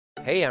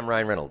Hey, I'm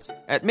Ryan Reynolds.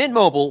 At Mint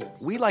Mobile,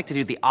 we like to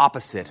do the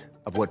opposite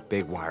of what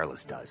Big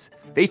Wireless does.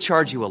 They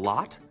charge you a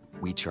lot,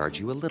 we charge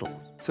you a little.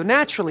 So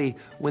naturally,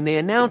 when they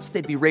announced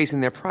they'd be raising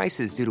their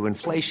prices due to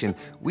inflation,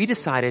 we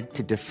decided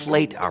to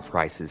deflate our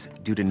prices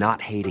due to not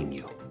hating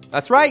you.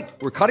 That's right.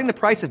 We're cutting the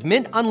price of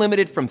Mint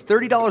Unlimited from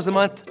 $30 a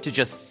month to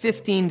just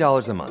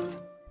 $15 a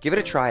month. Give it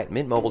a try at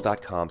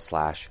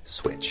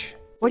mintmobile.com/switch.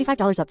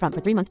 $45 up front for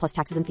 3 months plus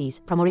taxes and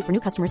fees. Promo rate for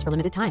new customers for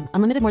limited time.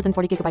 Unlimited more than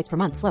 40 gigabytes per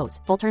month. Slows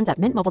full terms at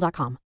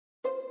mintmobile.com.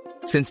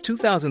 Since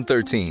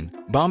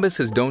 2013, Bombas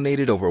has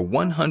donated over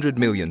 100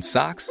 million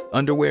socks,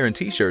 underwear, and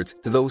T-shirts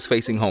to those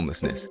facing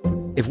homelessness.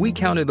 If we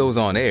counted those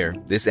on air,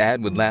 this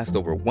ad would last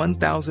over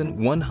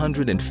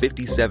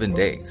 1,157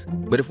 days.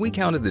 But if we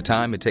counted the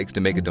time it takes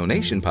to make a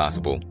donation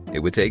possible, it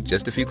would take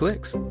just a few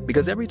clicks.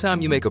 Because every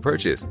time you make a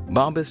purchase,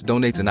 Bombas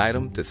donates an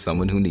item to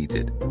someone who needs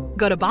it.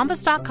 Go to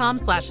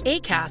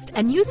bombas.com/ACAST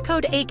and use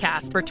code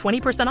ACAST for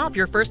 20% off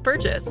your first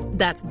purchase.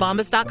 That's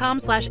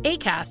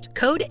bombas.com/ACAST,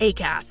 code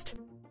ACAST.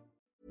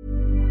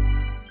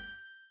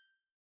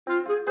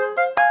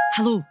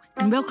 Hello,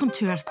 and welcome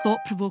to our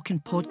thought-provoking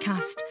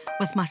podcast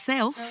with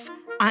myself,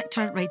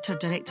 actor, writer,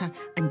 director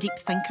and deep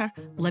thinker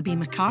Libby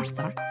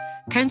MacArthur,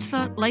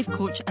 counsellor, life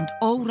coach and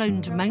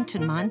all-round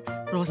mountain man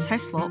Ross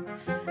Hislop,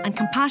 and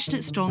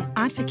compassionate, strong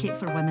advocate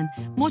for women,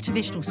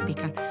 motivational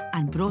speaker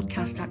and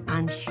broadcaster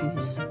Anne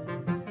Hughes.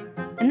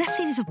 In this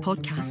series of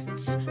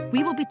podcasts,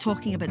 we will be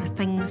talking about the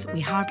things we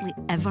hardly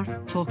ever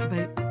talk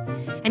about.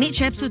 In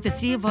each episode, the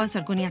three of us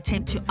are going to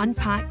attempt to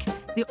unpack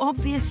the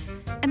obvious,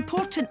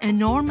 important,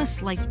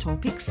 enormous life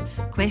topics,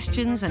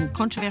 questions and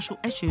controversial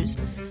issues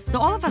that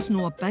all of us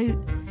know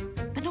about,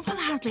 but no one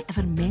hardly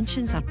ever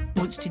mentions or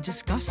wants to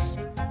discuss,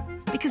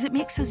 because it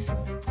makes us,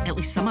 at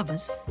least some of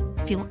us,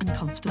 feel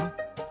uncomfortable.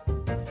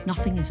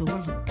 Nothing is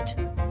overlooked.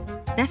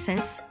 This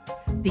is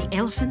The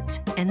Elephant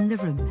in the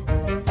Room.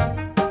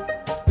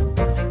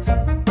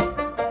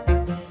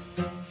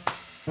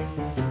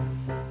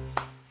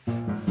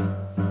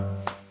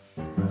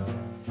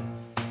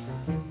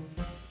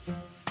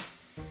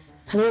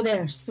 Hello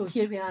there, so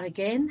here we are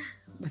again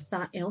with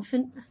that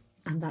elephant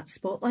and that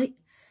spotlight.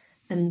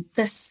 And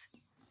this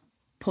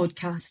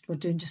podcast we're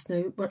doing just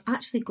now, we're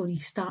actually going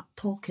to start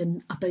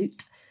talking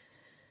about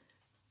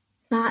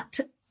that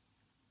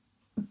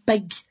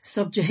big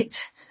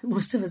subject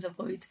most of us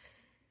avoid,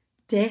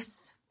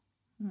 death.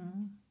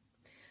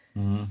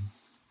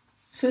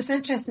 So it's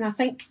interesting, I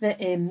think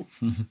that I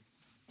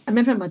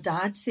remember my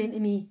dad saying to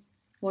me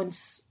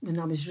once when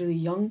I was really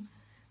young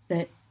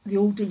that the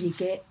older you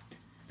get,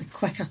 the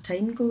quicker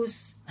time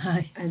goes.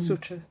 Aye, and so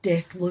true.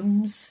 Death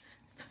looms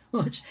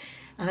much.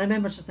 And I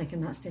remember just thinking,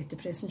 that's dead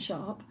depressing,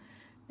 shut up.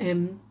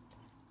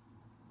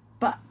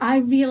 But I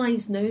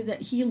realise now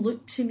that he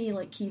looked to me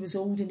like he was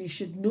old and he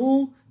should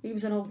know that he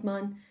was an old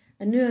man.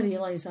 And now I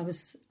realise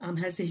I'm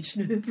his age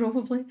now,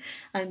 probably.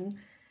 And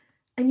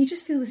you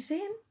just feel the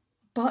same.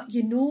 But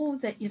you know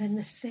that you're in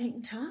the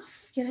second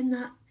half. You're in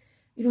that,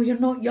 you're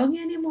not young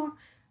anymore.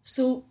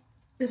 So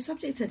the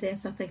subject of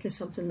death, I think, is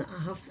something that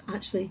I have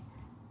actually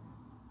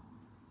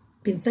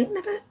been thinking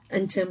about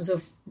in terms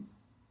of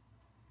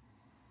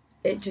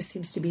it just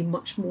seems to be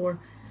much more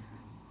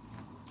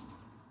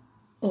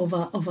of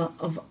a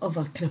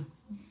kind of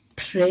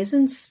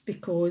presence,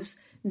 because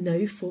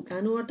now folk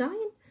I know are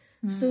dying.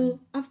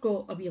 So I've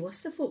got a wee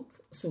list of folk.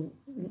 So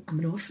I'm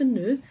an orphan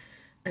now,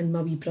 and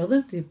my wee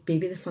brother, the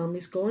baby of the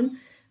family's gone.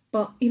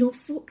 But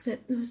folk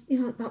that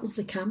that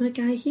lovely camera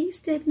guy, he's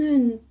dead now.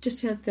 And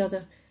just heard the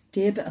other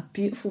day about a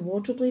beautiful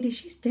wardrobe lady,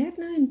 she's dead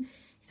now. And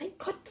you think,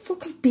 God,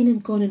 folk have been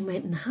and gone and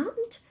went and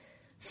happened.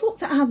 Folk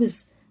that I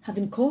was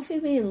having coffee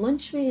with and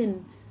lunch with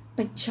and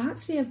big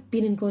chats with have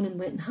been and gone and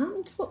went and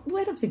happened.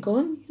 Where have they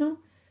gone,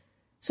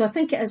 So I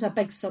think it is a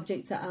big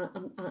subject that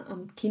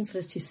I'm keen for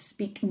us to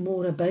speak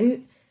more about,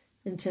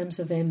 in terms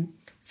of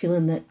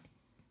feeling that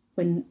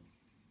when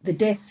the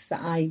deaths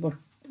that I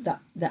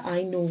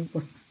know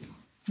were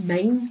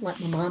mine, like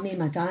my mammy,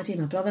 my daddy,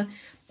 my brother,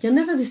 you're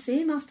never the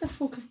same after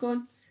folk have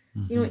gone.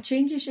 It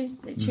changes you.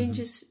 It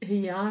changes who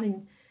you are,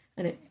 and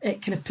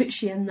it kind of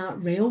puts you in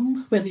that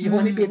realm, whether you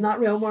want to be in that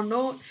realm or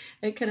not.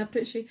 It kind of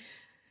puts you.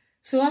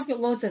 So I've got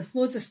loads of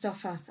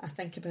stuff I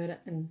think about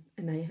it, and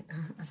I,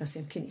 as I say,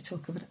 I'm keen to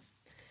talk about it.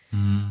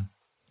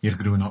 You're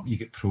growing up, you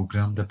get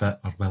programmed a bit,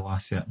 or well, I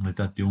certainly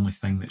did. The only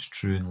thing that's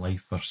true in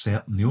life for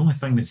certain, the only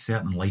thing that's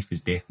certain in life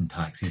is death and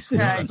taxes.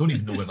 I don't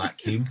even know where that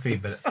came from,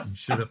 but I'm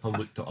sure if I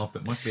looked it up,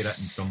 it must be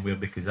written somewhere,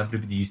 because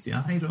everybody used to,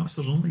 Ross,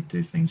 there's only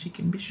two things you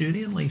can be sure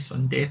in life,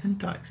 son: death and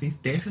taxes,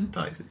 death and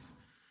taxes.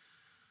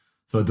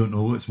 So I don't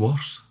know what's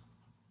worse,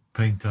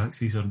 paying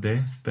taxes or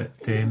death, but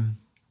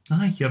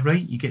you're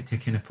right, you get to a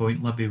kind of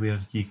point, Libby, where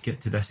you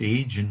get to this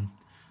age, and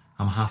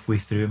I'm halfway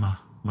through my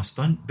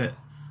stunt, but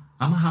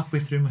I'm halfway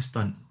through my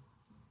stunt.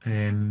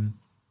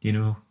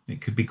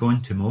 It could be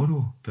gone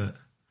tomorrow, but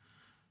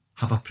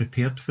have I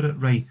prepared for it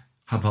right?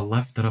 Have I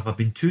lived, or have I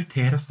been too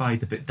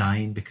terrified about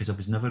dying because I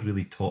was never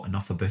really taught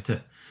enough about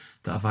it,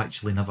 that I've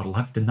actually never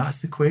lived? And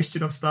that's the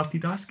question I've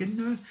started asking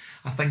now.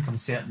 I think I'm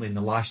certainly, in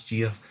the last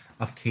year,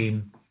 I've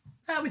came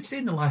I would say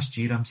in the last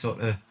year I'm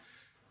sort of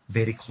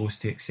very close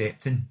to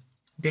accepting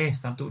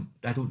death.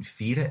 I don't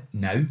fear it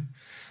now.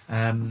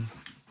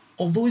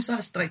 Although is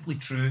that strictly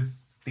true?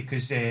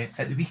 Because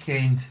at the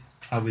weekend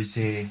I was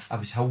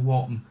hill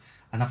walking,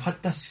 and I've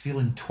had this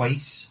feeling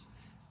twice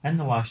in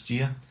the last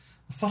year.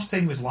 The first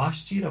time was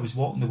last year. I was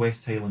walking the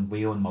West Highland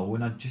Way on my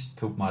own. I'd just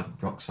pulled my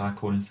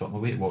rucksack on and thought, my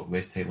way to walk the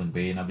West Highland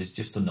Way, and I was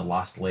just on the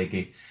last leg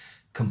of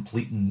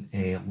completing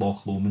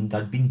Loch Lomond.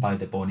 I'd been by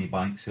the bonny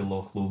banks of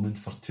Loch Lomond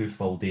for 2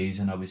 full days,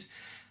 and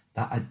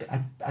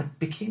I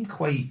became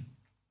quite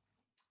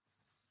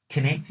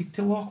connected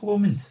to Loch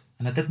Lomond,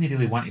 and I didn't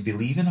really want to be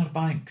leaving her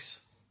banks.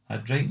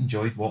 I'd right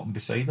enjoyed walking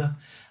beside her,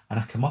 and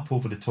I come up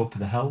over the top of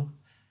the hill,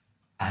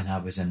 and I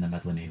was in the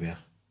middle of nowhere.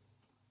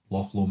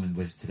 Loch Lomond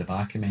was to the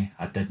back of me.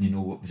 I didn't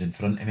know what was in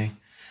front of me,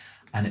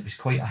 and it was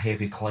quite a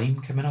heavy climb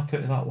coming up out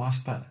of that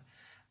last bit,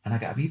 and I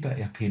got a wee bit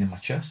of a pain in my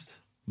chest.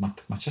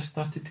 My chest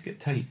started to get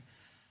tight,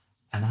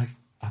 and I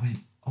went,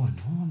 oh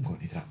no, I'm going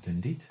to drop down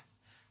dead.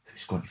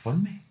 Who's going to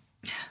fund me?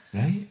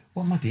 Right?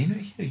 What am I doing out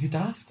here? Are you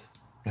daft?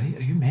 Right?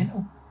 Are you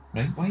mental?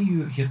 Right? Why are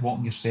you out here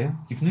walking yourself?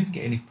 You've not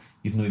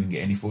even got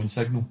any phone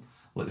signal.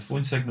 Like, the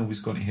phone signal was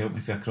going to help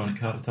me for a chronic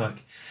heart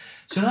attack.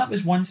 So that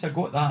was once I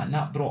got that, and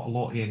that brought a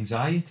lot of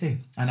anxiety,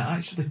 and it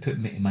actually put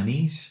me to my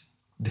knees.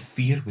 The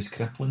fear was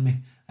crippling me,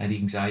 and the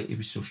anxiety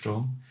was so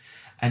strong.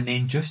 And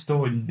then just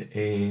on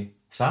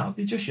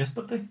Saturday, just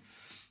yesterday,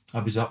 I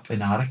was up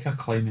in Arica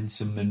climbing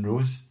some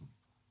Munros.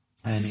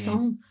 And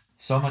some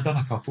I done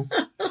a couple.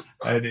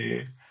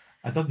 And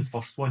I done the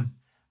first one,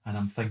 and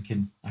I'm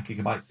thinking I could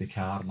go back to the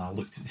car, and I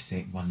looked at the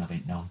second one and I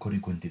went, no, I'm going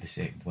to go and do the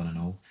second one and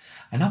all.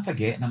 And up I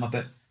get, and I'm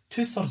about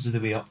 2/3 of the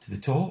way up to the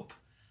top,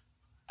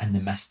 and the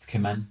mist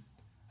came in,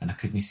 and I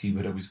couldn't see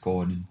where I was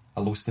going, and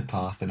I lost the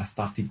path, and I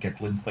started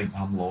giggling, thinking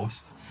I'm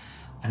lost.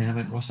 And then I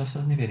went, Ross, this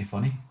isn't very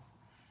funny.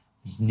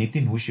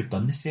 Nobody knows you've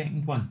done the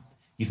second one.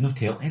 You've not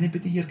told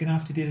anybody you're going to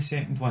have to do the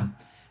second one.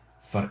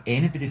 For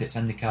anybody that's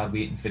in the car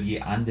waiting for you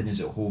and is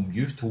at home,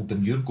 you've told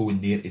them you're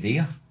going there to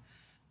there.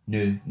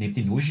 No,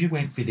 nobody knows you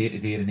went from there to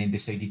there and then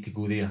decided to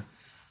go there.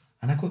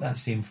 And I got that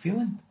same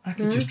feeling. I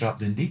could just drop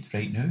down dead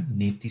right now.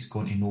 Nobody's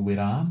going to know where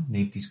I am.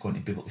 Nobody's going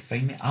to be able to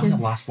find me. I'm the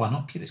last one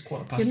up here. It's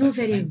 6:15. You're not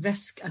very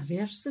risk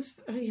averse,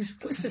 are you?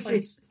 What's the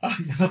phrase?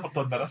 I've never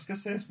done the risk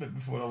assessment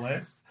before I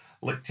left.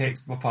 Like,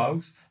 text my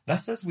pals.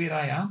 This is where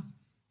I am.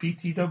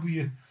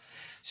 PTW.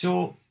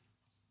 So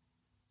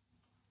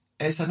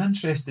it's an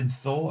interesting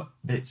thought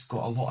that's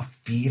got a lot of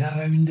fear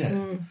around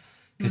it,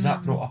 because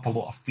that brought up a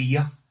lot of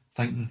fear,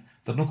 thinking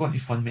they're not going to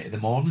fund me to the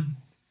morning,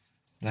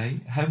 right?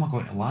 How am I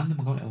going to land?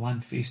 Am I going to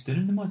land face down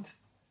in the mud?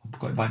 I've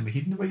got to bang my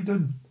head in the way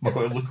down. Am I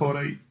going to look all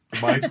right?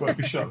 My eyes got to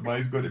be shut, my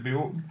eyes got to be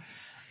open.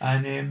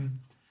 And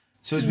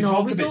so as we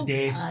talk about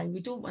death,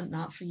 we don't want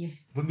that for you.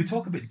 When we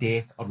talk about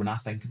death, or when I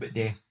think about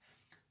death,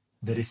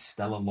 there is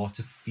still a lot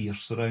of fear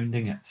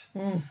surrounding it.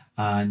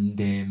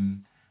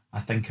 And I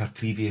think our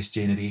previous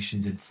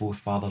generations and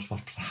forefathers were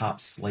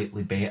perhaps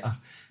slightly better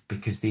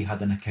because they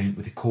had an account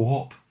with the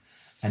Co-op,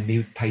 and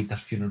they paid their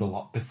funeral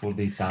up before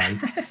they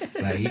died,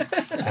 right?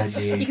 And,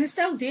 you can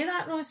still do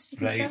that, Ross. You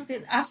can still do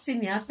it. I've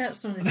seen the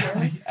adverts on the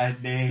telly. And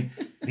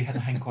they had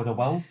a thing called a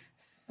will.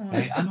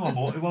 Right? I know a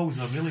lot of wills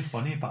are really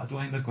funny, but I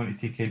don't think they're going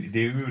to take any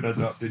day with me when I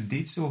drop down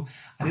dead. So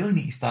I really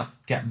need to start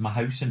getting my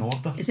house in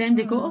order. Has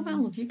anybody got a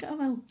will? Have you got a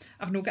will?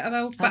 I've not got a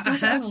will, but I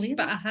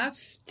have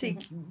to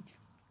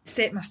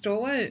set my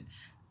stall out.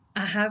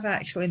 I have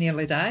actually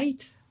nearly died.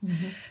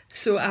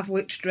 So I've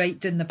looked right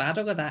down the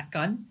barrel of that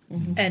gun,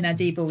 and I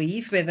do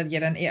believe, whether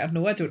you're into it or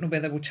no, I don't know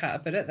whether we'll chat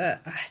about it,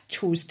 that I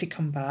chose to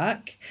come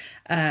back.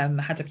 I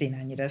had a brain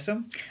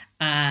aneurysm,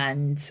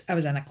 and I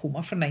was in a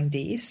coma for 9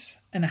 days,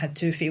 and I had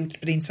 2 failed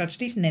brain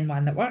surgeries and then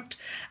one that worked,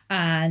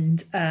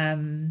 and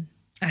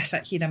I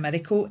sit here a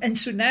miracle. And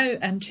so now,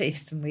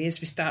 interestingly,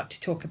 as we start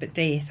to talk about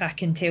death, I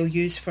can tell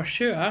you for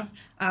sure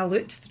I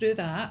looked through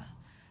that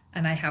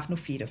and I have no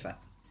fear of it.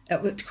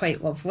 It looked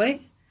quite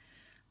lovely.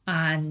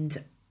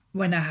 And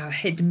when I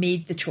had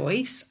made the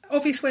choice,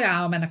 obviously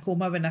I am in a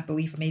coma when I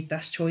believe I made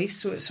this choice,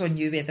 so it's on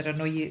you whether or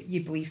not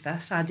you believe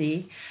this. I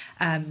do.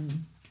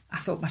 I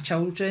thought my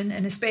children,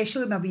 and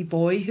especially my wee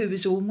boy who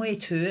was only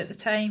 2 at the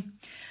time,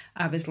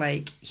 I was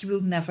like, he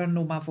will never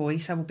know my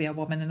voice. I will be a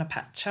woman in a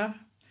picture.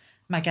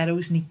 My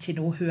girls need to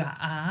know who I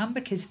am,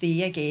 because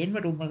they, again,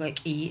 were only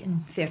like 8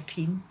 and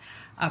 13.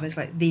 I was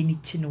like, they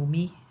need to know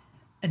me,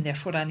 and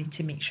therefore I need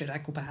to make sure I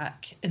go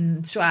back.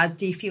 And so I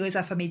do feel as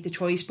if I made the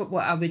choice. But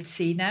what I would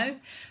say now,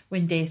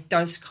 when death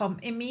does come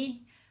to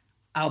me,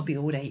 I'll be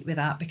all right with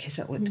that, because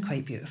it looked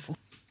quite beautiful.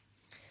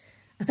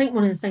 I think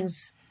one of the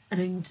things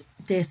around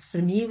death for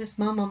me was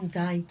my mum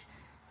died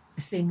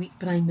the same week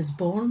Brian was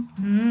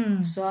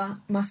born. So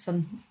my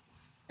son,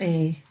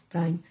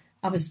 Brian,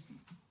 I was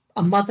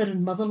a mother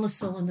and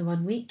motherless all in the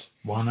 1 week.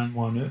 One in,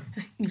 one out.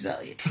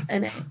 Exactly.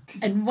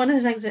 And one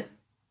of the things that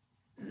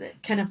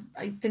kind of,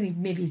 I didn't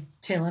maybe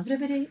tell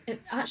everybody,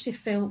 it actually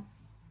felt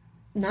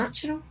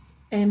natural.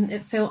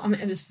 It felt,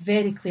 it was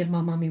very clear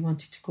my mummy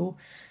wanted to go.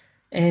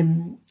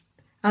 I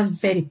was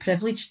very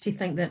privileged to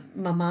think that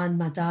my ma and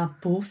my dad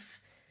both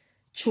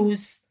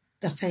chose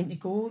their time to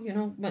go, you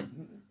know.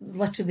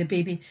 Literally the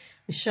baby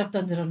was shoved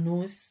under her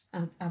nose.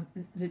 I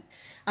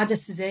had a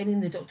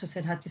cesarean, the doctor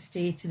said I had to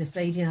stay to the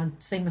Friday, and I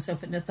signed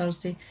myself in the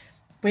Thursday,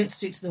 went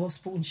straight to the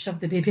hospital and shoved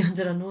the baby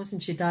under her nose,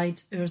 and she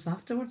died hours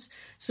afterwards.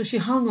 So she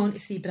hung on to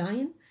see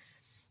Brian,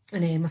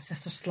 and my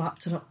sister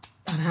slapped her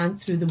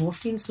hand through the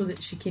morphine so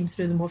that she came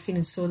through the morphine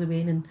and saw the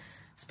vein and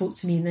spoke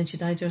to me, and then she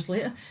died hours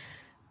later.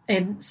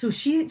 So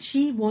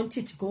she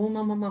wanted to go.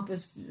 My mum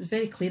was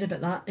very clear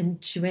about that,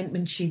 and she went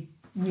when she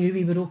knew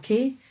we were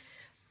okay.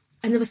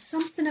 And there was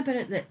something about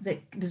it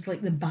that was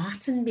like the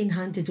baton being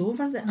handed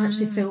over that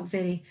actually felt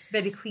very,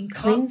 very clean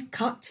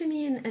cut to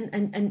me.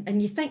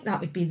 And you think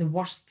that would be the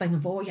worst thing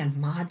of all. You're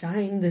mad,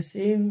 dying the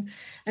same.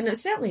 And it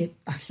certainly,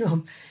 you know,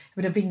 it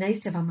would have been nice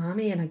to have a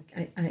mammy and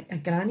a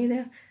granny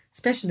there,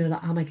 especially now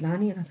that I'm a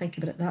granny and I think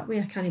about it that way.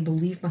 I can't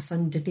believe my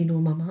son didn't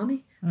know my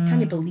mammy. I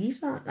can't believe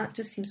that. That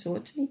just seems so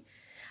odd to me.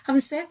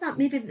 Having said that,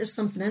 maybe there's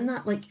something in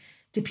that. Like,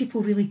 do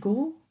people really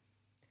go?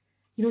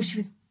 You know, she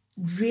was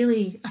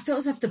really, I felt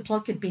as if the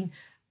plug had been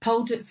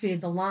pulled out for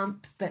the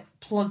lamp but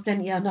plugged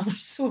into another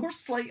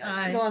source, like you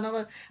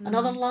know,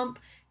 another lamp,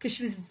 because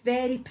she was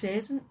very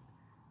present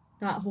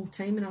that whole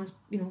time. And I was,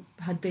 you know,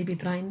 had baby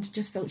Brian,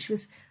 just felt she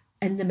was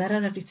in the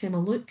mirror every time I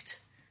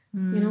looked,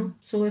 you know.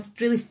 So if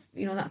really,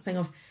 you know, that thing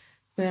of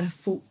where are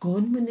folk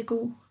gone when they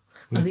go?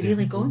 Are they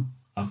really gone?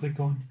 Have they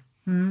gone?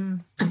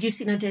 Have you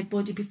seen a dead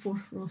body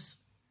before, Ross?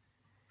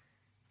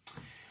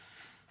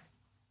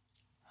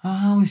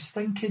 I was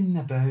thinking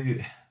about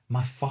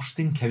my first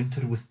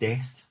encounter with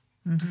death.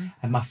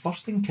 And my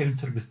first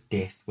encounter with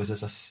death was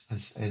as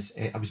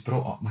I was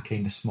brought up in a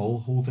kind of small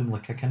holding,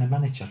 like a kind of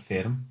miniature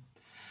farm,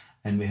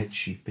 and we had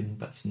sheep and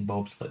bits and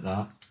bobs like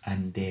that.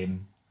 And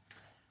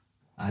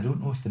I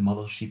don't know if the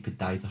mother sheep had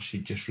died or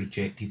she'd just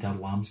rejected her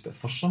lambs, but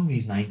for some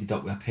reason I ended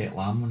up with a pet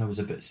lamb when I was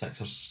about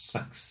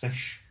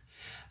six-ish.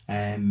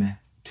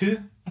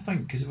 Two, I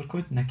think, because they were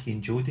called Nicky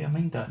and Jodie. I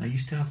mind that, and I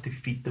used to have to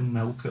feed them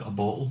milk out of a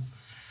bottle.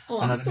 Oh,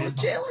 and I'm so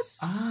jealous.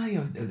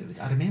 I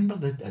remember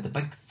the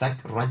big thick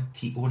red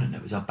teat on it, and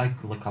it was a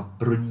big, like a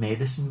Brun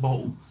medicine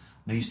bottle.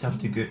 And I used to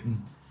have to go out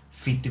and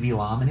feed the wee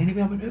lamb. And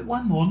anyway, I went out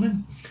one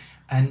morning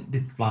and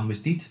the lamb was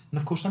dead. And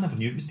of course I never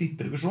knew it was dead,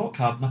 but it was rock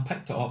hard, and I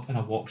picked it up and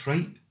I walked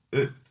right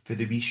out for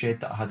the wee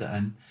shed that I had it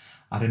in.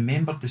 I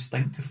remember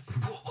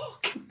distinctively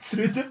walking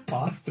through the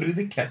path, through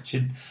the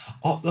kitchen,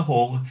 up the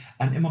hall,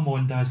 into my mum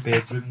and dad's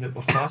bedroom that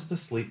were fast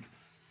asleep,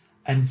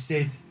 and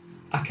said,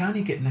 I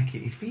can't get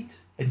Nicky to feed,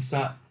 and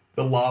sat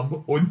the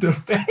lamb on their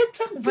bed.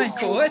 Oh my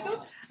God.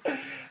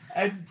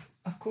 And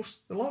of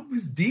course the lamb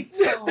was dead.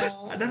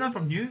 And I never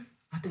knew.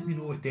 I didn't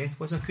know what death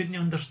was. I couldn't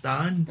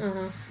understand.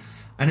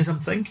 And as I'm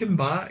thinking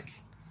back,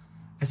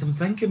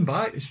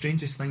 the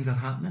strangest things are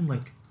happening.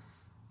 Like,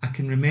 I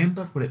can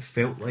remember what it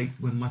felt like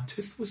when my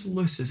tooth was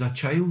loose as a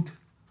child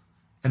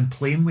and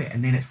playing with it,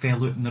 and then it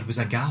fell out and there was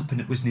a gap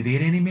and it wasn't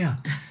there anymore.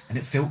 And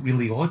it felt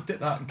really odd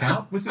that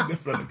gap was in the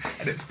front of it.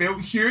 And it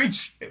felt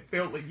huge. It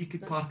felt like you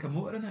could park a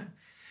motor in it.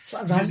 It's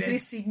like a raspberry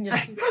seed in your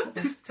tooth.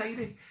 It was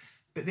tiny.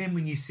 But then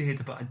when you said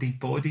about a dead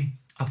body,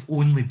 I've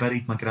only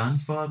buried my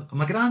grandmother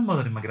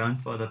and my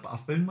grandfather, but I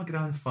found my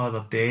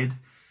grandfather dead.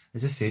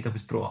 As I said, I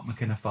was brought up in a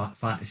kind of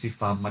fantasy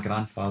farm. My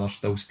grandfather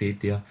still stayed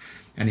there,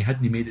 and he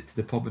hadn't made it to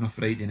the pub on a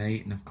Friday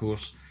night. And of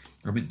course,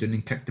 I went down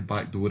and kicked the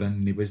back door in,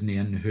 and he wasn't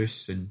in the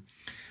house. And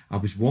I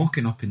was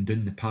walking up and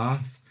down the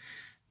path,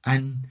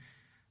 and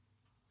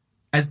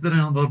is there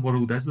another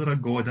world? Is there a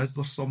God? Is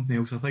there something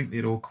else? I think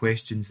they're all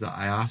questions that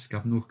I ask.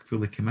 I've not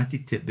fully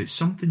committed to it, but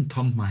something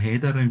turned my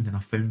head around and I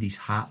found his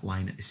hat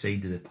lying at the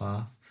side of the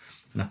path.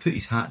 And I put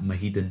his hat in my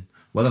head, and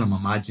whether I'm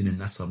imagining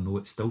this or no,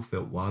 it still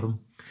felt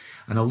warm.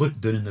 And I looked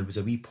down and there was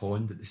a wee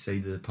pond at the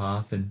side of the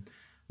path, and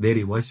there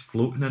he was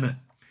floating in it.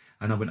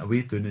 And I went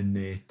away down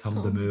and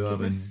turned him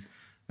over,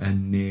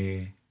 and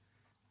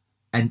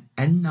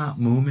in that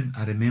moment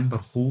I remember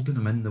holding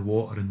him in the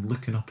water and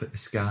looking up at the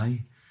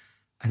sky.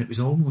 And it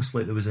was almost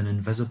like there was an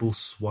invisible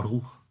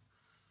swirl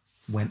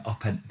went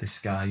up into the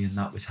sky, and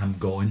that was him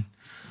gone.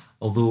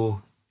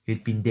 Although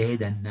he'd been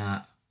dead in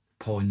that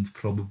pond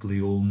probably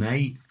all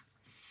night.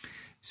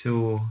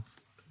 So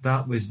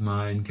that was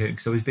my encounter,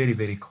 because I was very,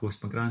 very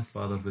close. My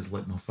grandfather was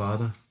like my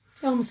father.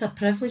 Almost a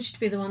privilege to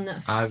be the one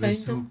that found him. I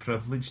was so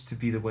privileged to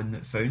be the one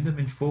that found him.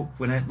 And folk,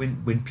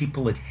 when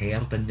people had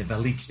heard in the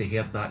village, they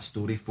heard that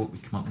story, folk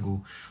would come up and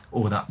go,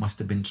 oh, that must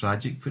have been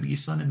tragic for your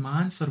son. And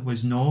my answer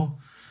was no.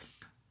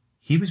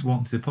 He was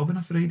walking to the pub on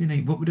a Friday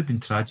night. What would have been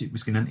tragic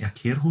was going into a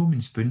care home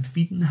and spoon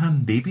feeding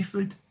him baby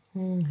food.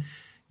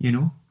 You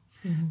know?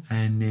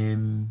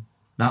 And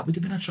that would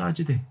have been a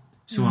tragedy.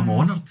 So I'm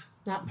honoured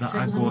that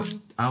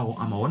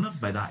I'm honoured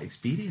by that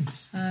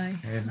experience. Aye.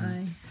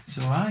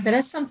 There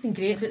is something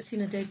great about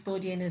seeing a dead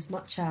body, in as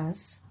much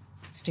as,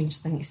 strange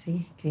thing to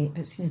say, great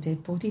about seeing a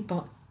dead body,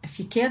 but if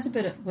you cared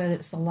about it, whether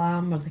it's the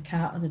lamb or the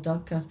cat or the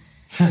dog or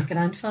your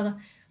grandfather,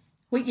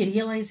 what you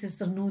realise is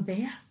they're no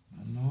there.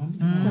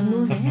 They're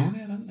no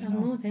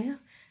there.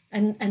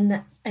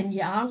 And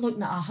you are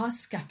looking at a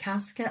husk, a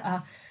casket,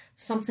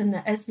 something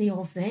that isn't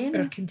of them.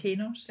 Our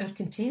containers.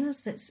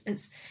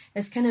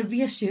 It's kind of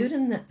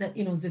reassuring that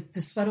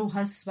the swirl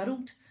has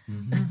swirled,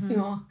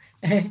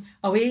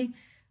 away,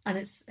 and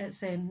it's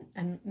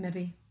and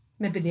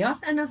maybe they are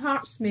in our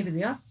hearts, maybe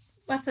they are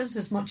with us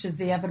as much as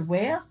they ever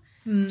were.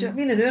 Do you know what I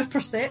mean? In our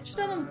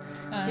perception of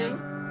them.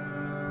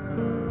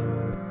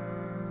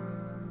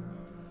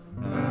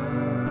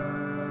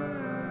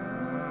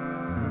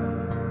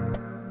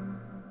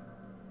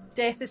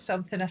 Death is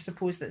something, I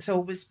suppose, that's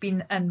always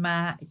been in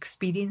my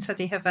experience.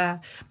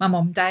 My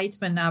mum died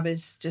when I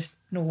was just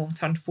no long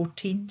turned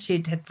 14.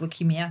 She'd had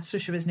leukemia, so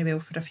she wasn't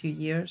well for a few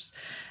years.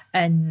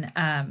 And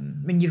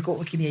when you've got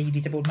leukemia, you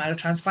need a bone marrow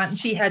transplant. And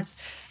she had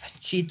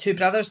 2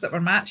 brothers that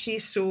were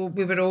matches, so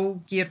we were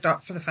all geared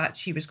up for the fact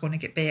she was going to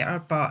get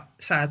better. But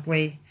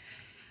sadly,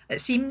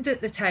 it seemed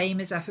at the time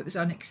as if it was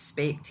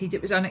unexpected.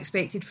 It was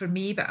unexpected for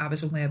me, but I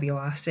was only a wee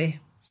lassie.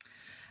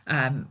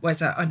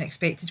 Was it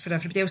unexpected for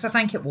everybody else? I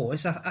think it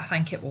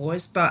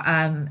was. But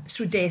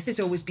so death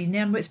has always been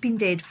there, and it's been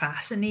dead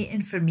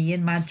fascinating for me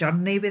in my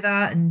journey with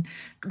that, and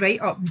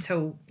right up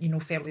until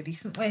fairly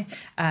recently,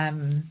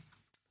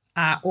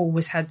 I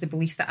always had the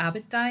belief that I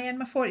would die in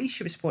my 40s.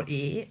 She was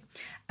 48,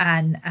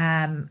 and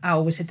I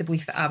always had the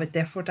belief that I would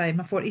therefore die in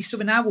my 40s. So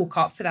when I woke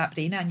up for that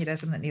brain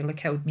aneurysm that nearly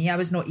killed me, I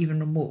was not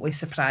even remotely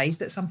surprised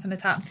that something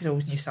had happened, because I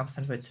always knew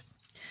something would.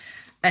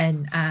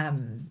 And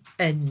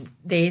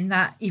then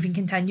that even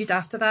continued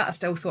after that. I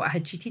still thought I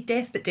had cheated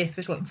death, but death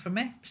was looking for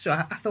me. So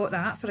I thought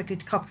that for a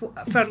good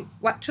for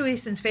literally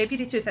since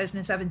February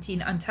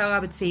 2017 until I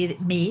would say that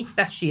May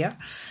this year.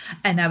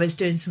 And I was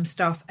doing some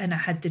stuff and I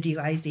had the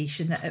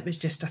realisation that it was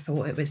just a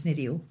thought, it wasn't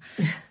real.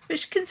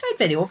 Which can sound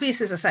very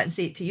obvious as I sit and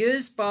say it to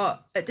you,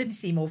 but it didn't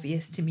seem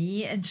obvious to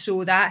me. And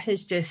so that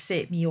has just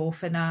set me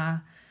off in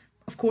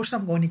of course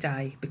I'm going to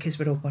die, because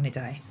we're all going to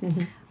die.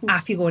 Mm-hmm. I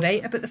feel all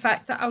right about the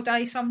fact that I'll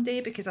die someday,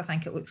 because I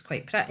think it looks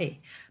quite pretty.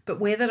 But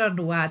whether or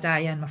no I die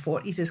in my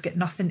 40s has got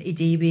nothing to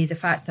do with the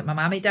fact that my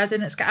mammy did,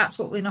 and it's got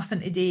absolutely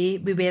nothing to do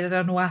with whether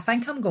or no I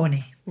think I'm going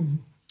to. Mm-hmm.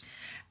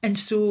 And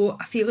so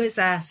I feel as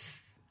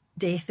if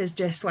death is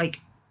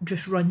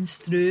has run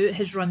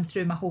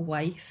through my whole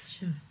life.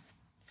 Sure.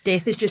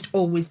 Death has just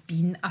always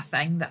been a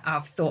thing that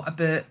I've thought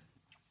about.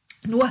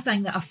 No, a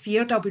thing that I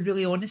feared, I'll be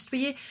really honest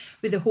with you,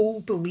 with the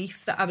whole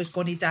belief that I was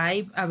going to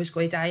die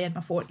in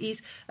my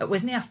 40s. It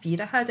wasn't a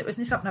fear I had, it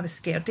wasn't something I was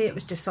scared of, it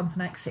was just something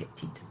I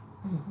accepted.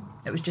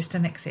 Mm-hmm. It was just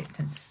an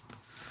acceptance.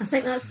 I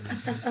think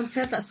I've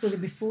heard that story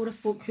before of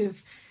folk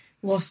who've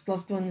lost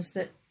loved ones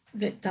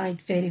that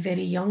died very,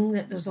 very young,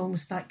 that there's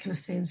almost that kind of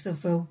sense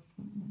of, well,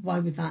 why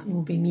would that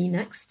not be me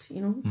next,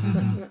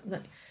 Mm-hmm.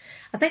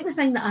 I think the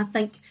thing that I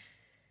think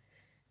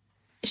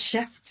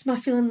shifts my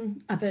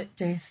feeling about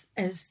death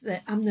is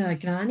that I'm now a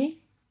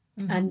granny,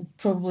 mm-hmm. and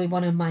probably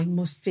one of my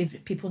most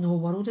favourite people in the whole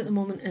world at the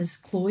moment is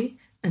Chloe,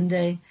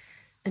 and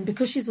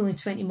because she's only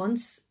 20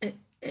 months, it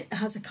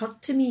has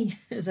occurred to me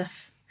as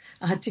if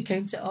I had to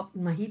count it up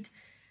in my head,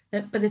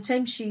 that by the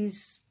time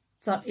she's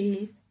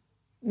 30,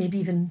 maybe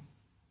even,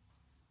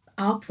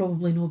 I'll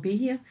probably not be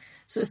here.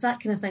 So it's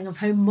that kind of thing of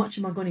how much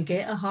am I going to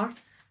get of her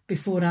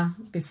before I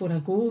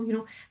go,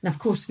 And of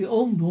course we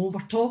all know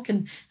we're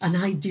talking an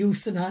ideal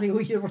scenario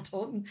here. We're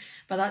talking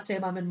by that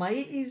time I'm in my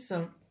 80s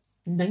or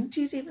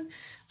 90s even,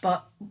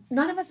 but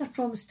none of us are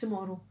promised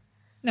tomorrow.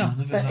 No,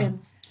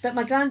 but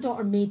my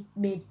granddaughter made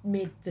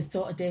the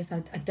thought of death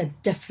a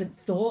different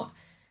thought,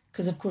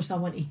 because of course I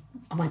want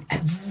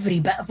every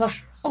bit of her.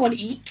 I want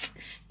to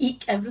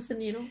eke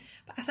everything,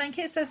 But I think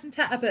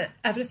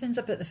everything's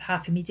about the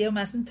happy medium,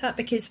 isn't it?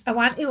 Because I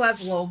want to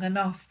live long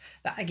enough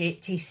that I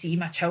get to see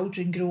my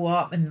children grow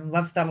up and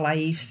live their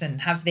lives and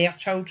have their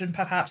children,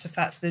 perhaps, if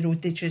that's the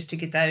road they choose to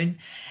go down,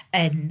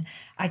 and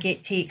I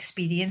get to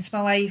experience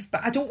my life.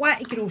 But I don't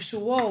want to grow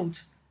so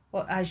old,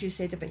 well, as you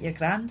said about your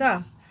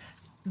granda,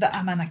 that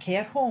I'm in a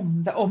care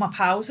home, that all my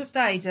pals have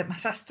died, that my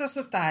sisters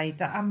have died,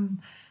 that I'm...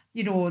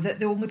 that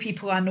the only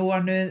people I know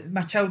are now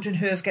my children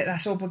who have got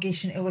this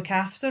obligation to look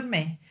after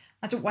me.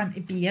 I don't want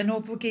to be an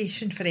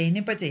obligation for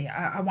anybody.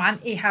 I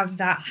want to have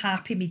that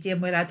happy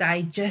medium where I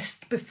die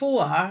just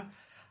before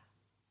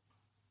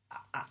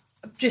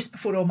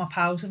all my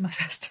pals and my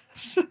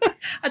sisters.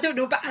 I don't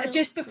know, but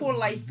just before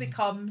life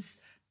becomes,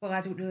 well,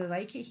 I don't really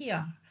like it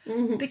here.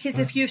 Mm-hmm. Because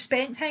if you've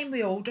spent time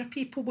with older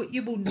people, what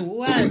you will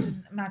know is,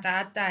 and my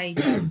dad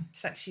died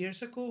 6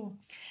 years ago,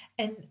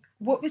 and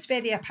what was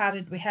very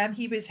apparent with him,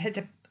 he had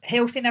a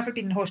healthy, never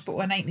been in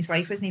hospital a night in his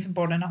life, wasn't even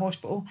born in a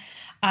hospital,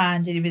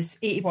 and he was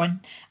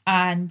 81,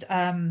 and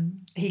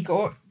he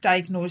got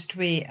diagnosed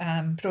with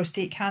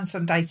prostate cancer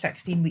and died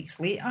 16 weeks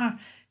later.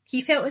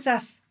 He felt as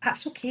if,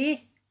 that's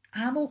okay,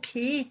 I'm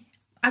okay.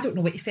 I don't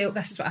know what he felt,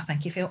 this is what I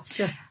think he felt.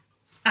 Sure.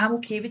 I'm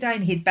okay with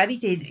dying.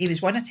 He was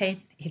 1 of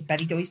 10. He had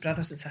buried all his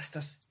brothers and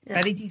sisters.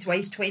 Yeah. Buried his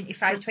wife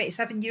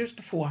 27 years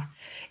before.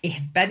 He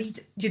had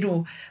buried,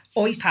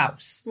 all his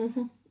pals.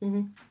 Mm-hmm.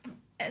 Mm-hmm.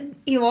 And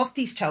he loved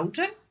his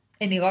children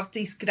and he loved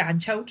his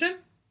grandchildren.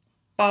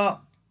 But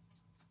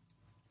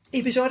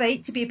he was all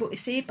right to be able to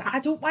say, but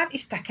I don't want to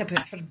stick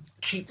about for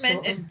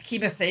treatment and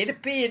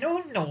chemotherapy. And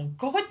oh no,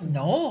 God,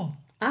 no.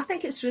 I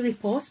think it's really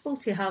possible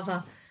to have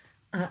a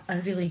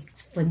really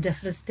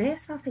splendiferous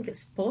death. I think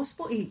it's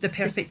possible. The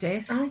perfect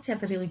death. To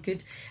have a really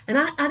good... And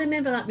I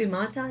remember that with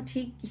my dad.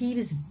 He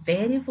was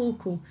very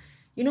vocal.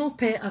 You know,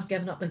 Pet, I've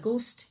given up the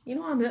ghost. You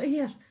know, I'm out of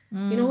here.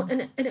 You know,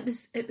 and it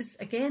was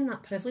again,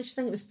 that privilege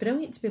thing. It was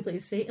brilliant to be able to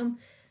say to him,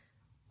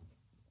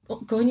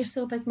 go on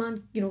yourself, big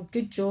man. You know,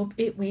 good job.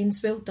 8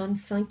 wains, well done.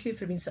 Thank you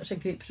for being such a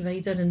great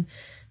provider,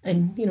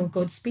 and you know,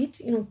 Godspeed.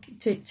 You know,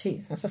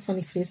 that's a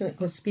funny phrase, isn't it?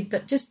 Godspeed.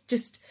 But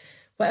just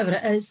whatever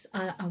it is,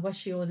 I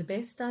wish you all the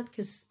best, Dad,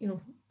 because, you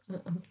know,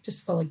 I'm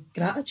just full of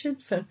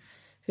gratitude for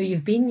who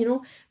you've been, you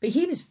know. But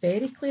he was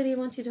very clear he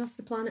wanted off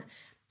the planet.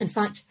 In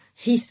fact,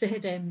 he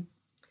said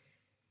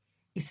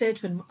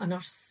when a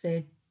nurse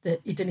said that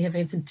he didn't have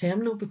anything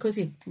terminal, because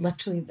he'd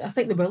literally, I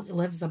think the will to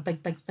live is a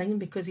big, big thing,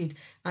 because he'd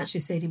actually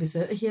said he was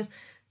out of here.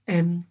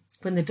 When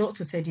the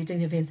doctor said he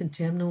didn't have anything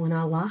terminal, and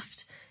I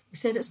laughed, he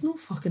said, it's no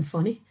fucking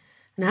funny.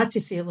 And I had to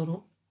say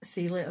later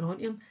on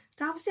to him,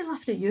 Dad, I wasn't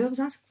laughing at you, I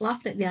was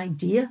laughing at the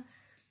idea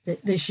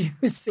that you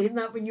was saying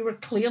that when you were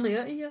clearly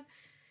out of here.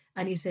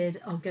 And he said,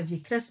 I'll give you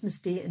Christmas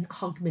Day and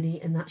hug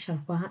me, and that's your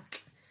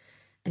whack.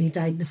 And he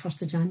died the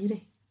 1st of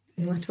January.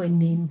 He literally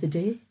named the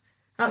day.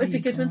 That would be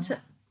good, wouldn't it?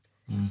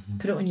 Mm-hmm.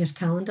 Put it on your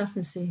calendar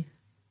and say,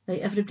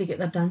 right, everybody get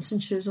their dancing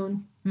shoes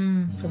on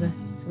for the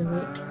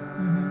wake.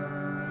 Mm-hmm.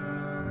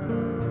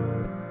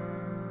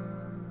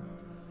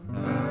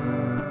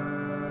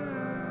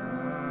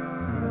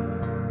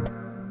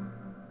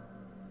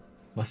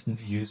 Listening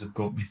to yous have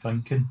got me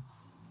thinking.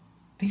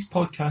 These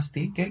podcasts,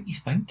 they get you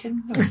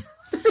thinking, though.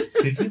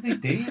 They really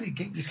do. They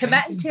get you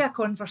committing to a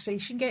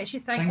conversation gets you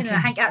thinking, and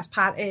I think that's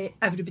part of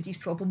everybody's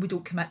problem. We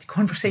don't commit to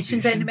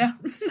conversations anymore.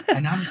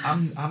 And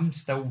I'm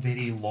still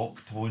very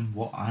locked on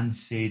what Anne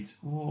said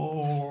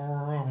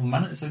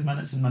minutes and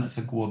minutes and minutes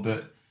ago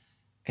about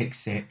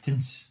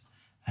acceptance,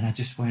 and I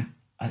just went,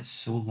 it's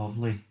so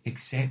lovely.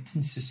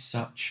 Acceptance is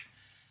such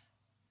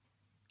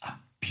a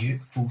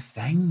beautiful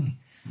thing,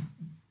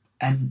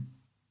 and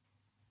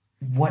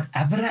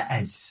whatever it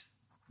is,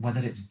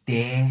 whether it's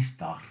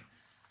death or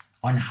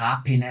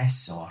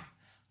unhappiness or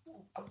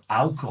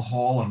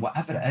alcohol or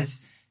whatever it is,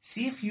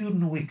 see if you're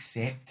no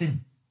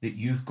accepting that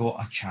you've got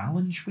a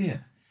challenge with it,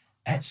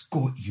 it's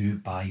got you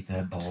by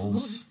the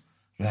balls,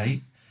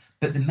 right?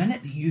 But the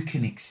minute that you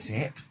can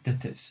accept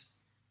that it's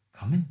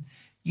coming,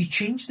 you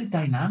change the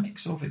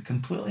dynamics of it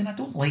completely. And I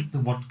don't like the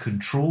word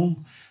control,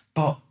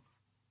 but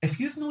if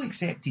you've no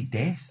accepted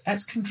death,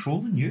 it's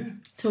controlling you.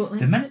 Totally.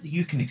 The minute that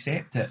you can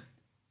accept it,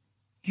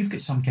 you've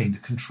got some kind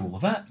of control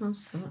of it.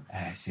 Absolutely.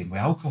 Same with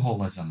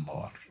alcoholism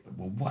or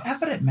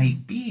whatever it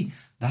might be.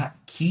 That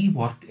key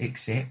word,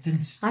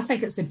 acceptance. I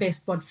think it's the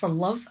best word for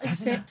love,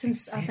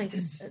 acceptance. I think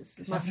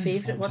it's my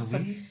favourite word for.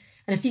 And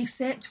if you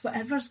accept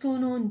whatever's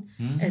going on,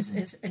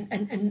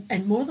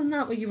 and more than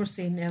that, what you were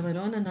saying earlier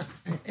on in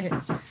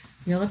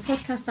the other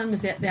podcast, Dan,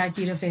 was the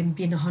idea of being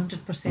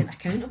 100%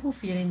 accountable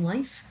for your own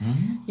life.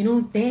 Mm-hmm. You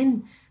know,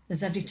 then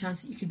there's every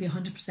chance that you could be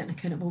 100%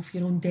 accountable for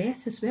your own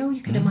death as well.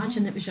 You could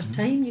imagine it was your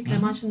time. You can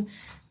imagine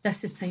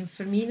this is time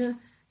for me now.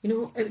 You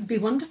know, it would be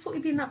wonderful to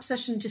be in that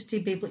position, just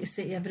to be able to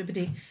say to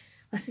everybody,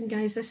 listen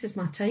guys, this is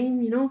my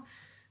time, you know.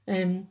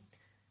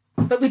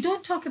 But we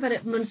don't talk about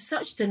it. We're in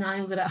such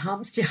denial that it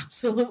happens to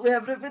absolutely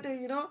everybody,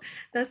 you know.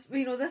 This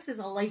is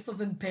a life of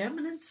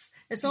impermanence.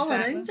 It's all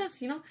around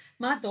us, you know.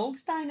 My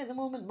dog's dying at the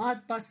moment,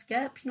 my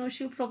Skip, you know,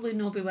 she'll probably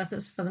not be with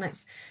us for the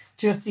next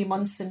 2 or 3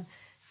 months, and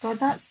God,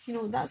 that's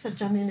a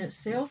journey in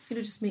itself. You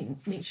know, just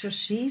make sure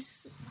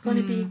she's going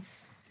to be.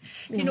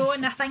 You know,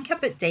 and I think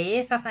about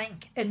death.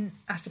 And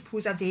I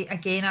suppose I'm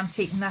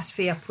taking this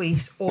from a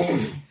place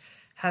of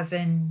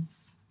having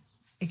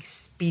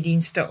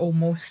experienced it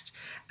almost.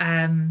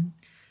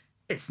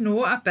 It's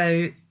not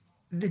about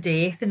the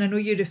death, and I know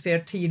you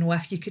referred to, you know,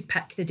 if you could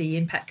pick the day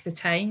and pick the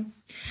time.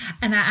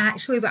 And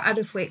what I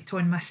reflect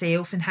on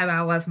myself and how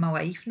I live my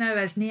life now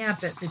isn't it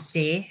about the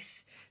death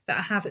that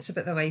I have, it's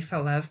about the life I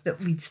live that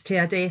leads to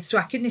a death. So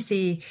I couldn't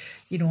say,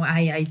 you know,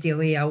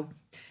 ideally I'll,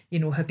 you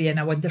know, be in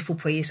a wonderful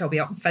place, I'll be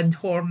up in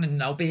Findhorn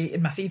and I'll be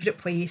in my favourite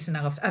place and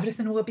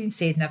everything will have been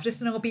said and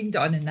everything will have been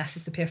done and this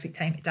is the perfect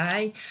time to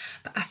die.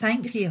 But I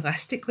think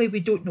realistically we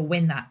don't know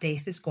when that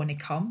death is going to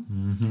come.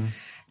 Mm-hmm.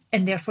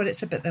 And therefore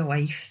it's about the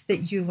life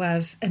that you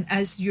live, and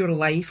is your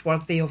life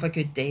worthy of a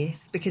good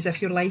death? Because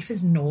if your life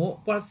is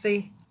not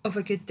worthy of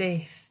a good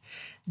death,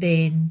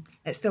 then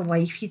it's the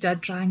life you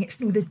did wrong, it's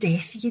not the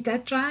death you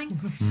did wrong.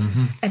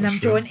 Mm-hmm, and I'm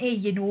drawn to,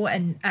 you know,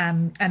 and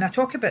I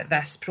talk about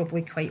this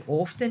probably quite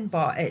often,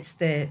 but it's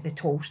the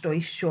Tolstoy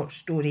short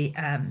story,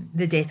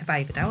 The Death of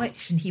Ivan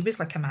Ilyich, and he was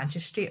like a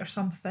magistrate or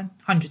something,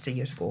 hundreds of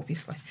years ago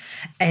obviously,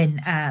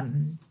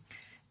 and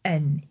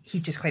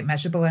he's just quite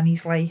miserable in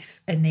his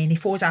life, and then he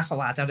falls off a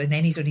ladder and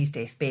then he's on his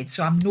deathbed.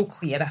 So I'm no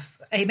clear if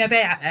maybe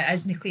it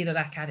isn't clearer,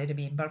 I can't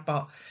remember,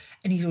 but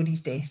and he's on his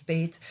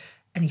deathbed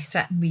and he's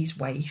sitting with his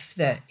wife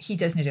that he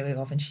doesn't really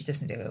love and she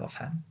doesn't really love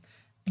him,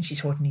 and she's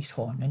holding his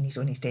horn and he's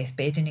on his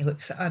deathbed, and he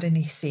looks at her and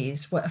he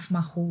says, what if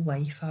my whole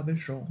life I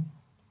was wrong?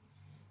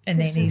 and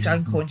then he's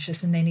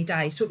unconscious and then he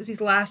dies. So it was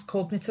his last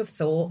cognitive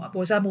thought. It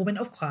was a moment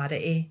of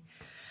clarity.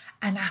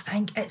 And I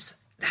think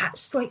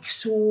that's like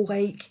so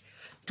like,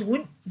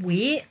 don't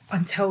wait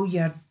until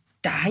you're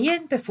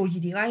dying before you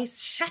realise,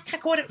 shit, I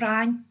got it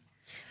wrong.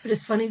 But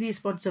it's funny,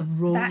 these words of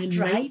wrong that and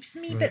drives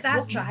right. me, but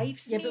that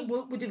drives me. Yeah,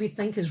 but what do we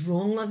think is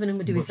wrong living and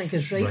what do we think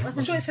is right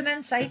living? So it's an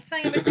inside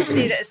thing. I wouldn't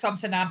say that it's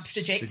something I'm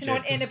projecting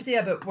on anybody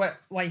about what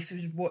life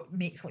is, what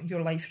makes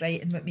your life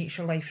right and what makes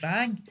your life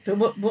wrong. But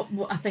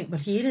what I think we're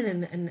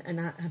hearing,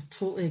 and I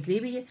totally agree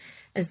with you,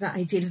 is that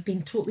idea of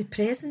being totally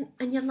present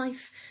in your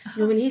life.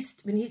 You know, when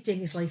he's doing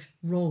his life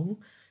wrong,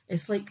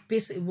 it's like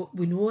basically what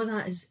we know of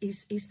that is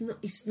he's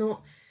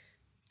not.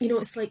 You know,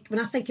 it's like when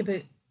I think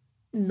about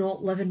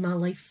not living my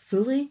life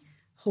fully,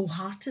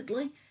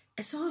 wholeheartedly,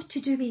 it's all to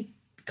do with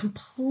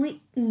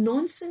complete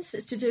nonsense.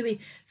 It's to do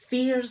with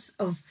fears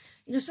of,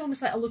 you know, it's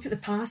almost like I look at the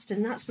past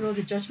and that's where all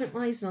the judgment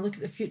lies, and I look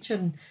at the future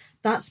and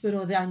that's where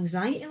all the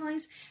anxiety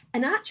lies.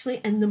 And actually,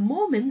 in the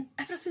moment,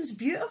 everything's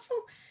beautiful.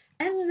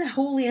 In the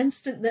holy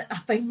instant that I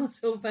find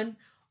myself in,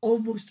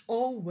 almost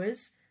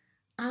always,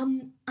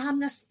 I'm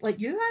this, like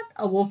you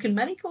had, a walking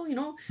miracle, you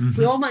know,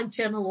 with all my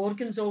internal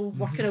organs all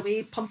working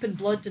away, pumping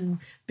blood and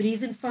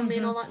breathing for me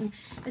and all that. And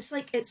it's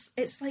like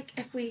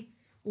if we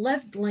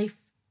lived life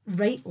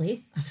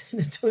rightly,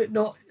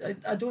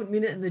 I don't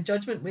mean it in the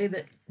judgment way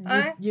that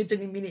you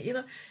didn't mean it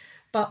either,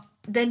 but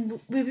then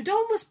we would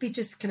almost be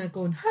just kind of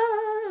going,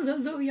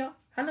 hallelujah,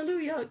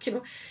 hallelujah, you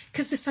know,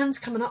 because the sun's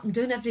coming up and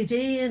doing every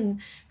day,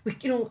 and we,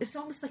 you know, it's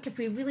almost like if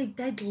we really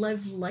did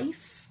live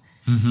life,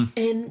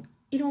 and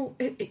you know,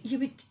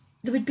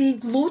 there would be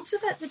loads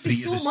of it. There'd be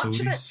so much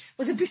of it.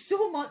 Well, there'd be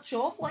so much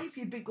of life.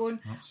 You'd be going,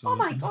 oh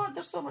my God,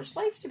 there's so much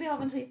life to be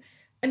having here.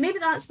 And maybe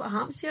that's what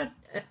happens here.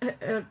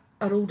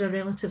 Our older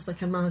relatives,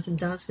 like our mums and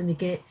dads,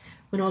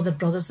 when all their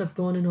brothers have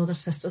gone and all their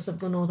sisters have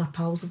gone, all their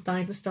pals have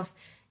died and stuff,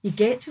 you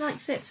get to that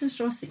acceptance,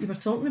 Ross, that you were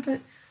talking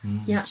about.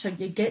 You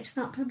get to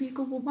that point where you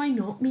go, well, why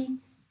not me?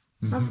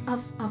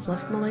 I've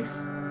lived my life.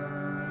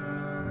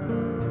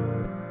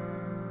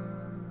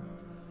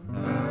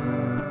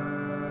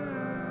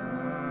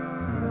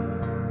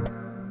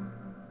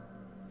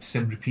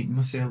 I'm repeating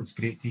myself. It's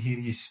great to hear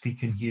you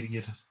speak and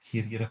hear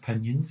your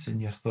opinions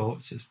and your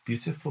thoughts. It's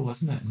beautiful,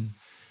 isn't it? And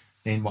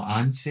then what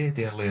Anne said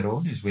earlier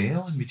on as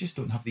well, and we just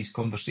don't have these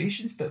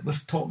conversations, but we're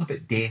talking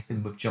about death,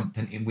 and we've jumped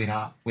into where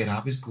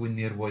I was going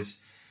there was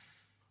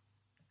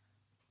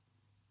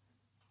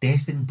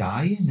death and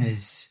dying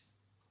is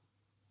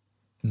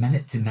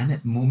minute to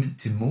minute, moment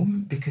to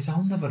moment, because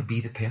I'll never be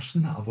the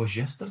person that I was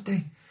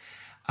yesterday.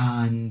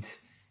 And,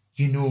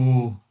 you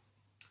know,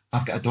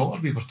 I've got a daughter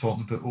we were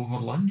talking about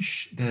over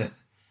lunch that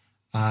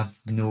I've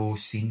no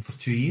seen for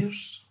 2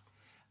 years.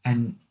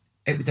 And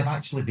it would have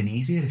actually been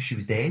easier if she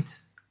was dead.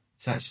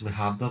 It's actually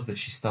harder that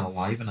she's still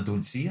alive and I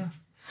don't see her.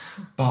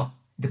 But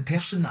the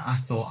person that I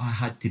thought I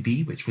had to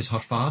be, which was her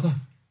father,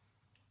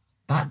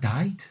 that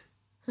died.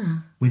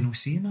 With no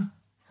seeing her.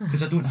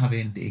 Because I don't have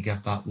anybody to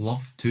give that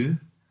love to.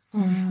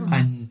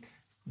 And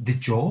the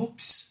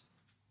jobs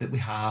that we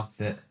have,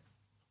 that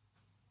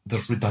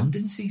there's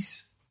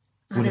redundancies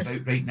going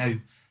about right now.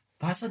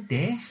 That's a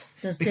death.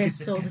 There's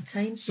deaths all the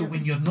time. So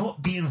when you're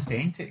not being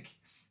authentic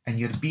and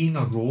you're being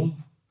a role,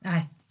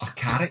 a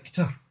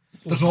character,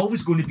 there's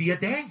always going to be a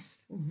death.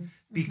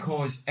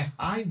 Because if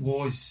I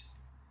was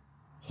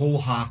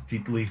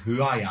wholeheartedly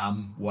who I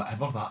am,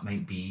 whatever that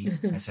might be,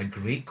 it's a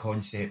great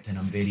concept and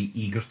I'm very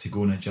eager to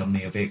go on a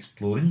journey of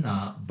exploring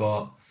that.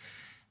 But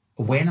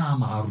when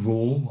I'm a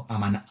role,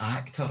 I'm an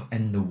actor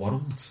in the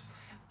world,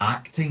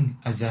 acting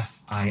as if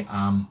I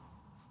am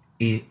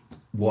a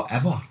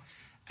whatever,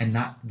 and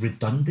that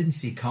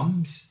redundancy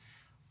comes,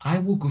 I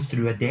will go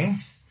through a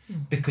death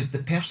because the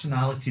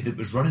personality that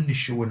was running the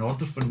show, in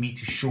order for me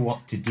to show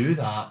up to do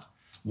that,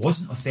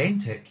 wasn't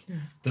authentic.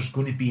 There's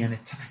going to be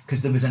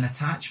because there was an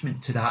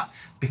attachment to that,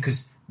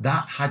 because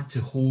that had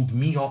to hold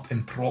me up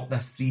and prop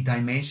this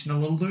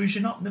 3-dimensional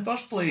illusion up in the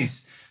first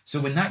place.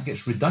 So when that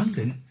gets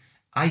redundant,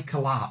 I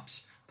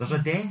collapse. There's a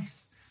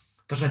death.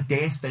 There's a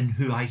death in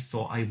who I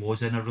thought I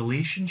was in a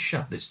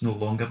relationship that's no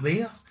longer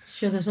there.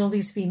 Sure, there's all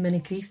these wee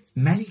mini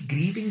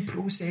grieving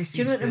processes. Do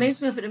you know what it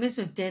reminds me of? It reminds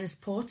me of Dennis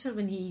Potter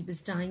when he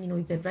was dying, you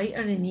know, the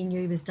writer, and he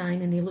knew he was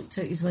dying and he looked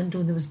out his window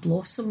and there was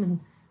blossom, and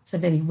it's a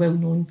very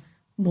well-known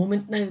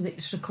moment now that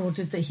it's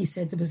recorded that he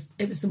said it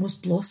was the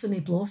most blossomy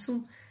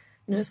blossom.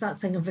 You know, it's that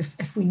thing of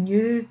if we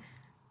knew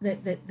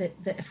that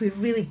if we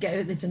really get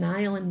out the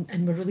denial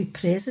and we're really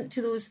present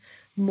to those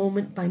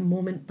moment by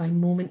moment by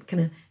moment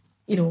kind of,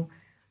 you know,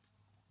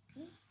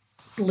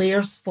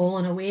 layers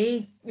falling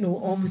away, you know,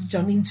 almost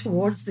journeying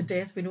towards the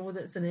death we know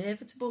that's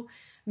inevitable.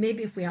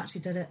 Maybe if we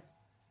actually did it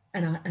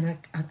in a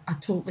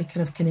totally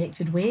kind of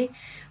connected way,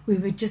 we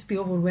would just be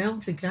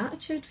overwhelmed with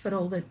gratitude for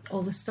all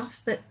the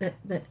stuff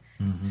that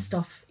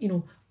stuff, you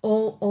know,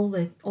 all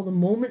the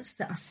moments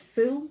that are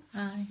full,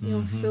 you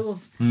know, full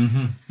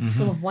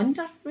of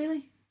wonder,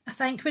 really. I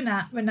think when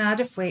I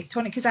reflect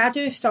on it, because I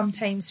do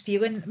sometimes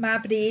feel in my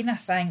brain, I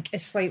think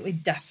is slightly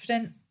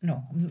different.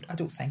 No, I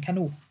don't think. I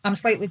know I'm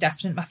slightly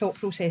different. My thought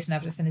process and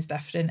everything is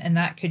different, and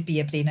that could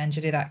be a brain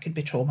injury, that could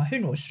be trauma. Who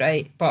knows,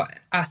 right? But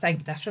I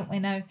think differently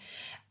now,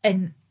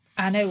 and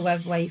I now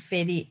live life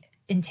very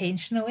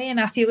intentionally, and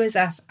I feel as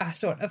if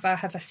I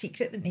have a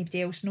secret that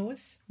nobody else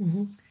knows,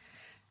 and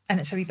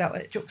it's a wee bit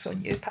like joke's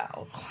on you,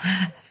 pal.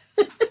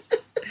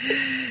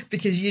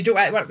 Because you don't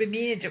want to work with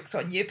me, joke's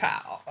on you,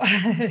 pal.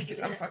 Because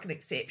I'm fucking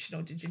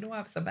exceptional. Did you know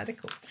I was a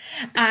miracle?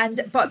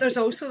 But there's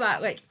also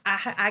that, like,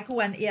 I go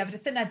into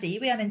everything I do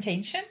with an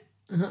intention.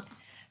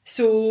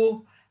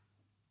 So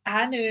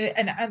I knew,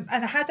 and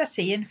I had a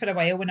saying for a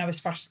while when I was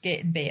first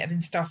getting better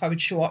and stuff, I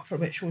would show up for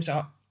what shows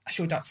up. I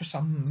showed up for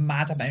some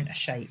mad amount of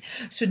shite.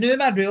 So now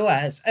my rule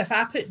is, if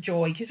I put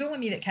joy, because it's only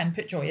me that can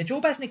put joy, a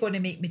job isn't going to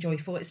make me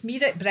joyful. It's me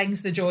that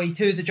brings the joy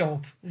to the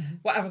job,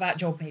 whatever that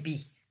job may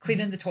be.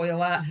 Cleaning the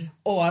toilet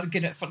or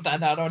going out for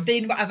dinner or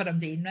doing whatever I'm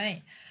doing,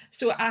 right?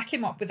 So I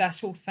came up with this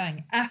whole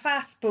thing. If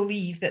I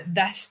believe that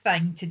this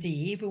thing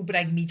today will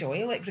bring me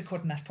joy, like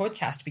recording this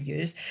podcast we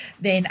use,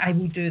 then I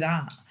will do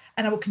that.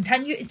 And I will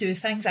continue to do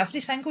things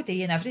every single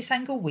day in every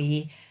single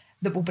way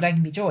that will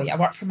bring me joy. I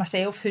work for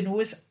myself. Who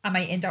knows? I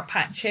might end up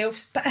packing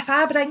shelves. But if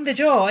I bring the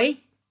joy,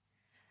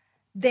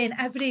 then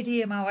every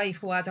day of my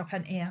life will add up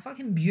into a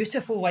fucking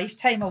beautiful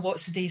lifetime of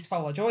lots of days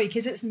full of joy,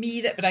 because it's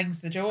me that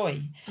brings the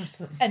joy.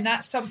 Absolutely. And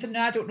that's something,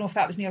 I don't know if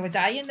that was nearly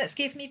dying that's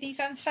gave me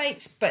these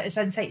insights, but it's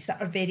insights that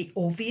are very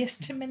obvious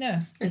to me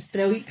now. It's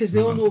brilliant, because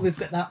we all know we've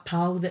got that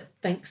pal that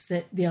thinks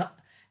that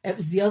it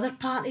was the other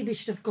party we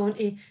should have gone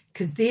to,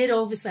 because they're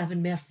obviously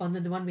having more fun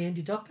than the one we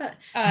ended up at,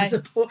 as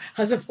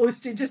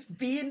opposed to just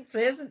being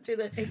present to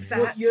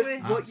what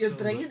you're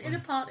bringing to the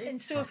party. And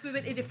so if we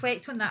were to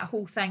reflect on that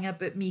whole thing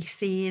about me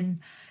saying,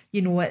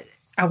 you know,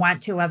 I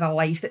want to live a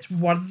life that's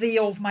worthy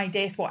of my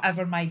death,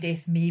 whatever my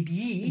death may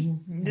be,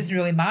 it doesn't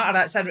really matter,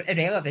 that's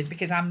irrelevant,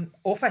 because I'm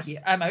out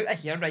of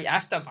here right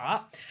after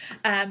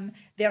that.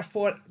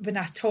 Therefore, when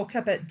I talk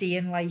about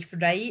doing life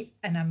right,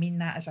 and I mean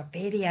that as a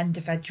very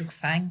individual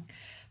thing,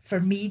 for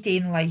me,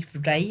 doing life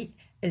right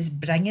is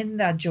bringing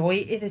the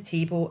joy to the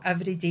table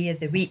every day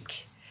of the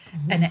week.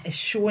 And it is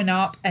showing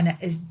up, and it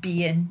is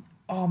being,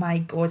 oh my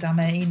God, I'm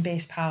my own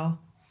best pal.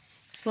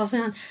 It's lovely.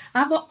 And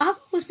I've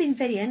always been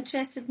very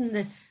interested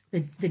in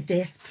the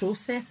death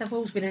process. I've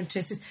always been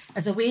interested.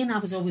 As a way, and I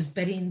was always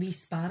burying wee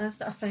sparrows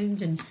that I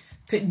found and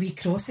putting wee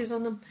crosses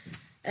on them.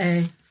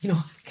 Kind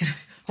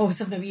of always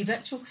having a wee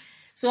ritual.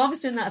 So I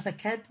was doing that as a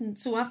kid, and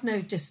so I've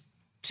now just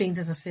trained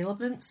as a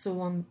celebrant.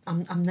 So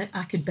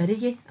I could bury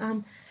you,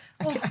 and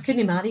I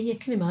couldn't marry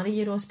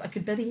you, Ross, but I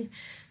could bury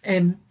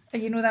you. Are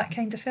you know that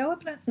kind of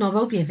celebrant? No, I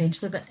will be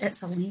eventually, but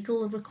it's a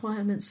legal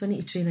requirement, so I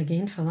need to train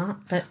again for that.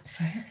 But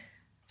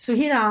so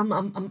here I am.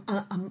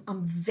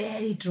 I'm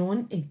very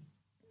drawn to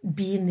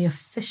being the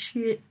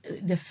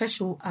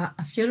official at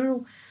a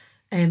funeral,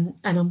 and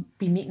I'll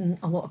be meeting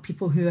a lot of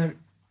people who are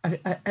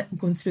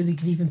going through the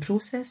grieving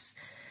process.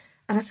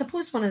 And I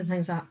suppose one of the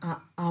things I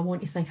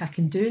want to think I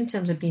can do in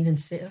terms of being in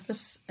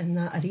service in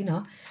that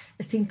arena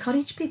is to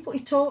encourage people to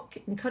talk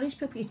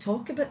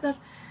about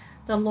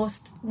their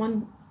lost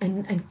one,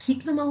 and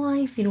keep them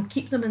alive,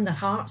 keep them in their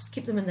hearts,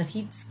 keep them in their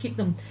heads, keep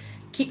them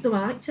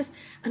active.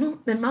 I know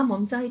when my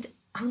mum died,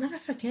 I'll never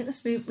forget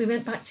this. We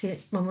went back to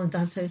my mum and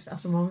dad's house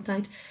after mum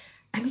died,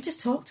 and we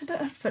just talked about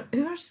her for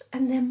hours,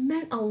 and the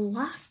amount of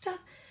laughter.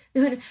 They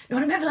went, no,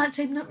 I remember that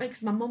time,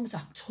 because my mum was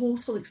a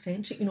total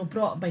eccentric,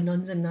 brought up by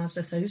nuns in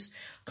Nazareth House,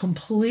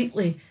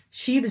 completely.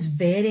 She was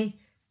very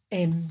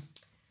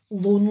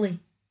lonely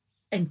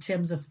in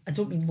terms of, I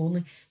don't mean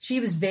lonely, she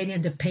was very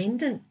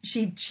independent.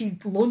 She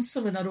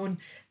lonesome in her own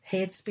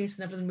headspace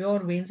and everything. We all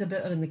wains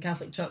about her in the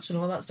Catholic Church and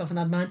all that stuff, and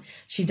her man,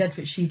 she did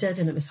what she did,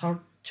 and it was her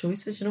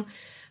choices,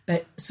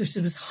 But so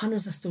there was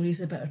hundreds of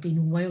stories about her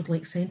being wildly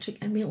eccentric,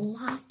 and we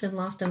laughed and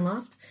laughed and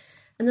laughed.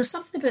 And there's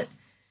something about,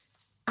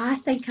 I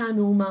think I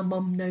know my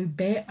mum now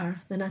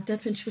better than I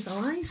did when she was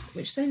alive,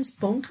 which sounds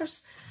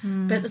bonkers.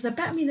 But there's a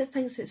bit of me that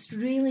thinks it's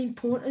really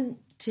important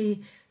to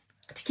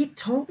keep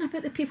talking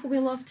about the people we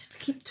loved, to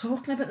keep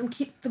talking about them,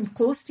 keep them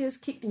close to us,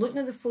 keep looking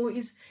at the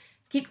photos,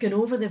 keep going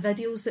over the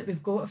videos that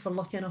we've got, if we're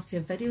lucky enough to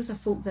have videos of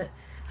folk that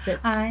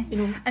Aye.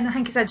 And I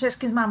think it's just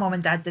because my mum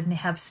and dad didn't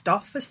have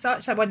stuff as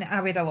such. I wear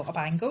a lot of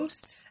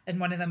bangles, and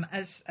one of them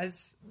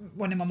is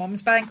one of my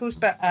mum's bangles,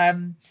 but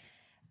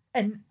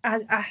and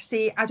I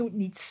say I don't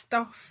need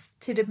stuff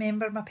to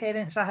remember my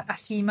parents. I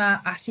see my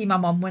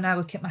mum when I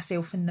look at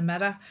myself in the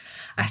mirror.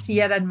 I see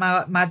her and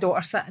my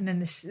daughter sitting in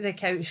the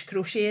couch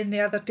crocheting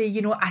the other day.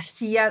 I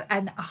see her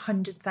in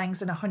 100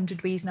 things in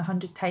 100 ways and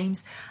 100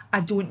 times.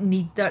 I don't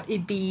need there to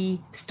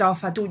be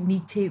stuff. I don't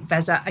need to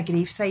visit a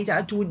graveside.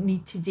 I don't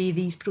need to do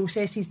these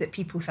processes that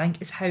people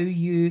think is how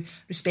you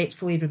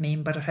respectfully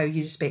remember or how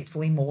you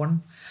respectfully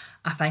mourn.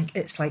 I think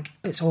it's like,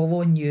 it's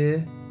all on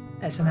you.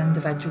 It's an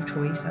individual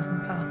choice,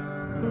 isn't it?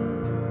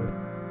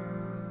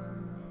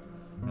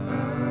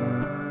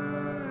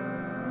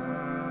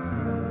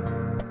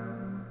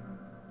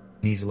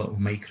 These little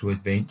micro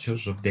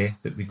adventures of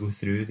death that we go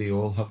through, they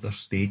all have their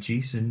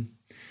stages, and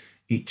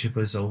each of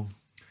us will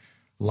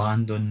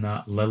land on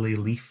that lily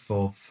leaf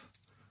of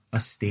a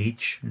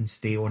stage and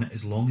stay on it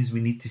as long as we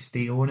need to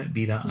stay on it,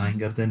 be that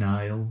anger,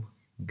 denial,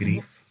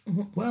 grief,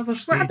 whatever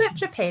stage. What about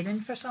preparing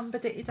for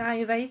somebody to die?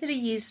 Have either of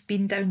you's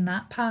been down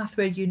that path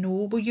where you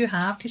know, well, you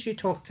have, because you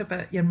talked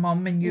about your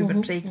mum when you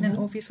were pregnant,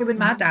 obviously. When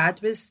my dad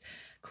was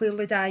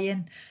clearly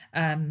dying,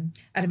 I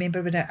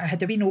remember when I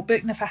had a wee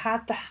notebook, and if I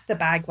had the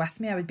bag with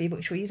me, I would be able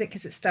to show you it,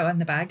 because it's still in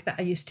the bag that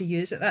I used to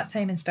use at that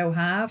time and still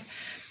have.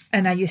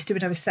 And I used to,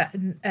 when I was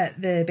sitting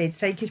at the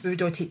bedside, because we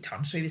would all take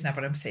turns, so he was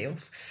never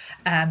himself,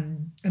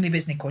 and he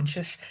wasn't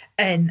conscious,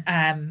 and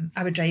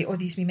I would write all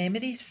these wee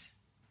memories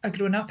of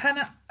growing up in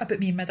it about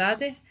me and my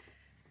daddy.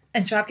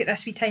 And so I've got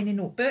this wee tiny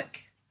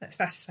notebook that's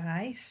this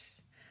size,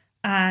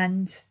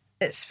 and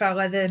it's full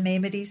of the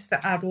memories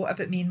that I wrote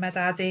about me and my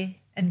daddy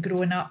and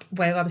growing up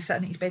while I was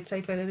sitting at his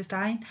bedside while he was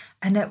dying.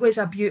 And it was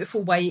a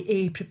beautiful way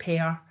to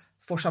prepare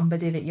for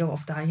somebody that you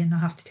love dying, I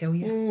have to tell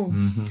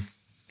you.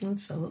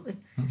 Absolutely.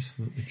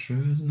 Absolutely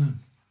true, isn't it?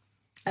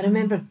 I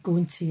remember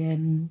going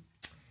to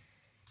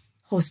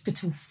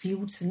hospital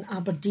fields in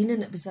Aberdeen,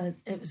 and it was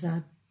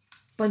a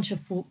bunch of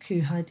folk who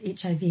had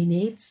HIV and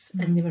AIDS,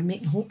 and they were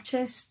making hope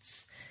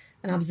chests,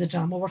 and I was a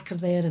drama worker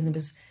there, and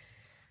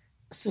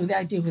so the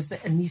idea was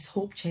that in these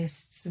hope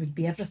chests there would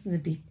be everything.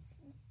 There'd be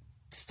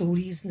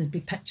stories, and there'd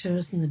be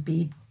pictures, and there'd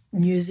be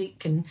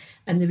music, and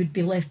they would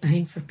be left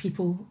behind for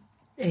people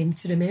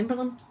to remember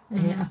them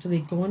after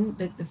they'd gone,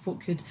 the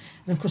folk could.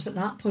 And of course at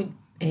that point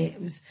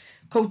it was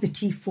called the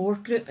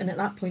T4 group, and at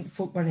that point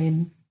folk were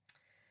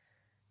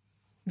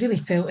really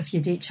felt if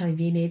you had HIV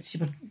and AIDS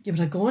you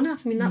were a goner.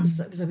 I mean, that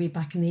was a way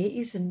back in the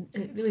 80s, and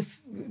it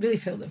really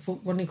felt that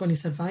folk weren't going to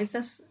survive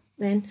this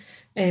then.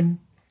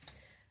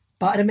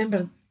 But I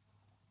remember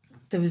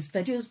there was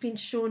videos being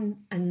shown,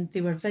 and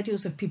they were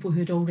videos of people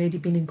who'd already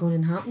been and gone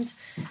and happened,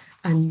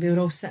 and we were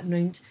all sitting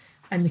around.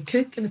 And the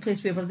cook in the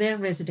place, we were there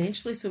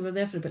residentially, so we were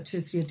there for about 2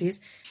 or 3 days,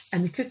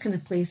 and the cook in the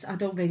place,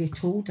 I'd already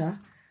told her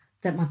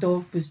that my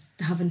dog was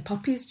having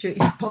puppies, due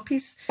to have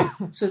puppies.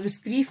 So there was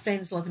 3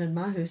 friends living in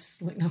my house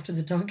looking after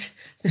the dog,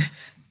 the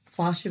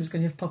Flash, who was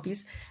going to have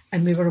puppies,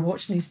 and we were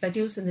watching these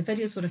videos, and the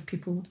videos were of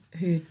people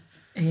who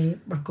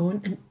were gone,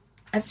 and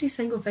every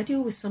single video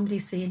was somebody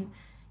saying,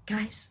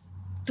 guys,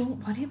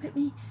 don't worry about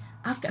me,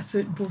 I've got a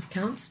foot in both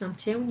camps, and I'm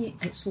telling you,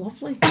 it's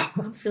lovely,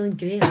 I'm feeling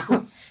great.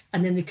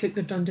 And then the cook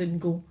would run down and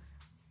go,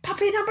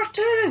 puppy number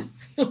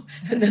 2,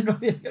 and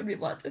then we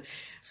laughed.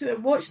 So we're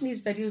watching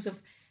these videos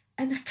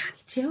and I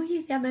can't tell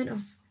you the amount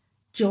of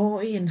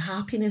joy and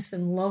happiness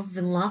and love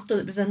and laughter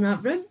that was in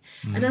that room.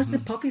 And as the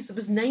puppies, there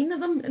was 9 of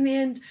them in the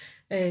end,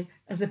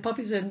 as the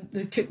puppies, and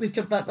the cook would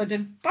come back and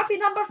then, puppy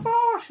number 4,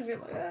 and we're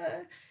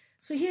like,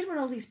 So here were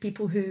all these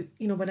people who,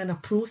 were in a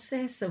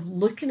process of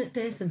looking at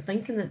death and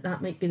thinking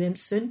that might be them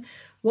soon,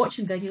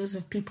 watching videos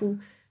of people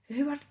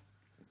who were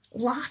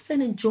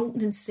laughing and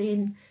joking and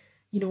saying,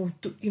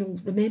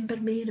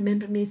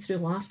 remember me through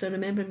laughter,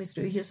 remember me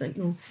through, here's like,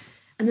 and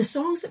the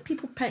songs that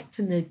people picked,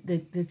 and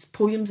the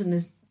poems and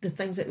the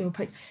things that we all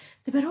picked,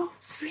 they were all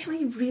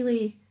really,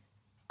 really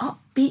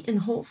upbeat and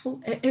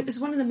hopeful. It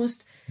was one of the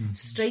most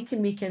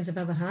striking weekends I've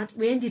ever had.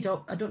 We ended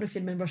up, I don't know if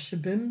you remember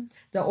Shaboom,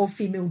 the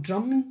all-female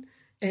drumming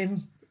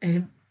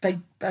big,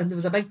 and there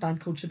was a big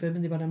band called Shaboom,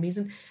 and they were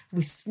amazing.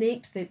 We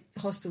snaked, the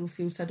hospital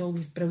fields had all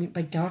these brilliant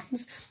big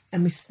gardens,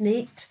 and we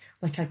snaked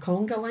like a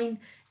conga line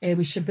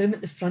with Shaboom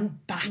at the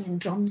front, banging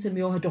drums, and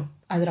we all had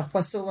either a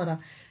whistle or a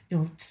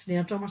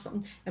snare drum or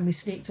something, and we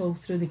snaked all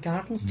through the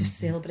gardens, just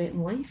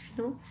celebrating life,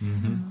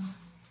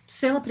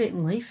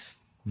 celebrating life.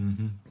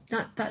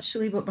 That's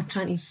really what we're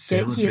trying to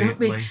get here, aren't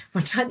we? Life.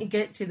 We're trying to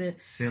get to the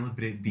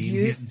celebrate being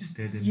here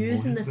instead of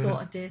using the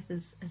thought of death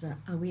as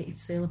a way to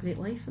celebrate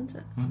life, isn't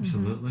it?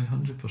 Absolutely,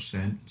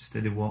 100%.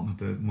 Instead of walking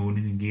about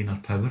moaning and gaining our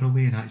power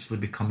away, and actually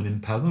becoming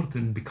empowered.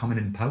 And becoming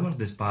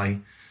empowered is by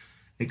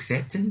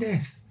accepting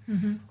death.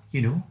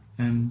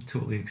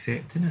 Totally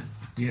accepting it.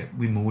 Yeah,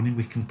 we moan and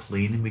we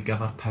complain and we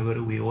give our power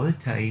away all the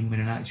time, when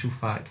in actual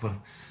fact we're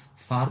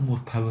far more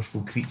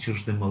powerful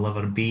creatures than we'll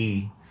ever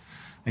be.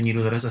 And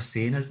there is a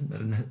saying, isn't there,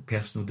 in the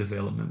personal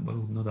development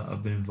world, not that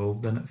I've been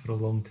involved in it for a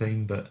long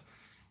time, but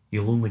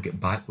you'll only get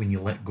back when you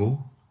let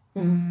go.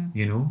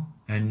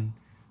 And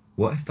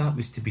what if that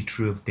was to be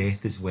true of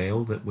death as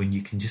well, that when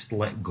you can just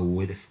let go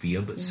of the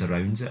fear that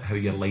surrounds it, how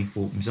your life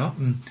opens up.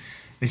 And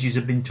as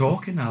you've been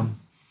talking,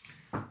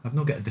 I've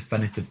not got a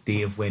definitive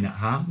day of when it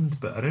happened,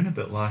 but around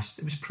about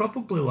it was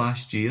probably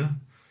last year,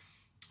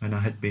 and I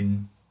had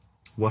been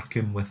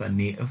working with a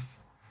native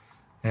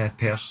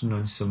person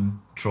on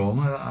some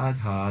trauma that I'd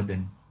had,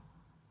 and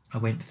I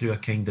went through a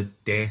kind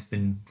of death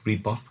and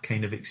rebirth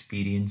kind of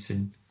experience,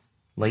 and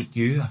like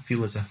you, I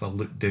feel as if I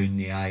looked down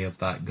the eye of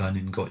that gun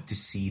and got to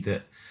see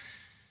that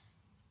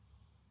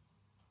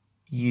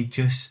you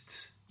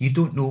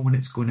don't know when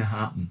it's going to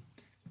happen,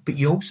 but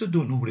you also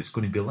don't know what it's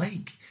going to be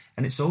like.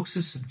 And it's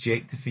also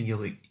subjective, and you're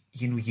like,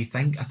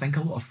 I think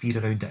a lot of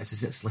fear around it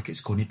is it's like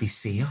it's going to be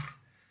safe,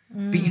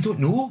 but you don't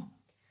know.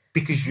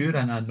 because you're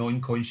in a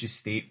non-conscious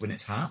state when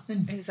it's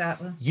happening.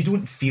 Exactly. You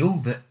don't feel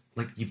that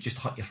like you've just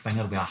hit your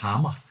finger with a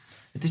hammer.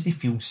 It doesn't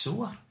feel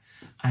sore.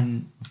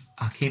 And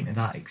I came to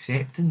that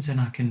acceptance, and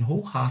I can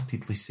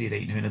wholeheartedly say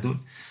right now, and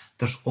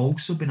there's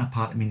also been a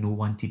part of me no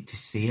wanted to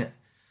say it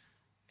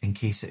in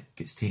case it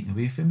gets taken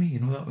away from me. You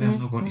know that way. I'm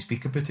not going to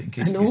speak about it in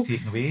case it gets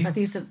taken away.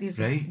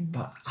 Right?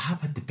 But I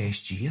have had the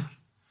best year.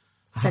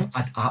 I have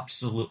had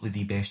absolutely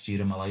the best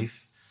year of my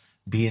life.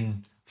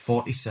 Being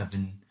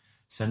 47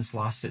 since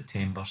last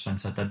September,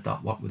 since I did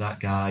that work with that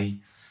guy,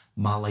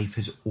 my life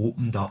has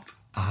opened up.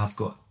 I have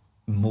got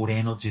more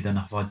energy than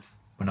I've had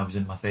when I was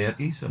in my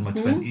 30s or my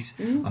 20s.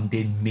 I'm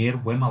doing more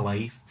with my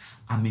life.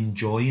 I'm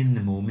enjoying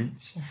the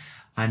moments. Yeah.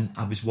 And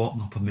I was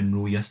walking up a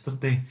Monroe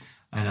yesterday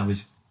and I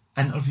was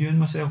interviewing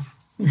myself.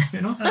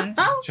 You know?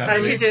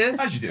 As you do.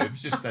 As you do. I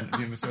was just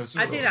interviewing myself. So,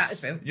 I do that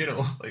as well. You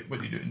know, like, what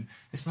are you doing?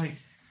 It's like,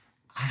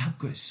 I have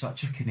got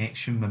such a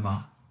connection with my,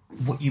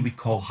 what you would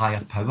call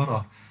higher power,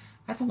 or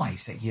I don't want to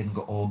sit here and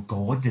go, oh,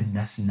 God and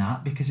this and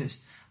that,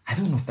 because I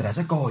don't know if there is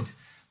a God,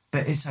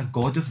 but it's a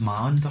God of my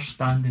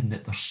understanding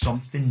that there's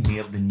something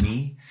more than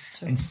me.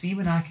 Sure. And see,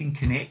 when I can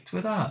connect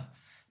with that,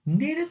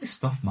 none of the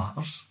stuff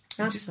matters.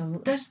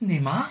 Absolutely. It just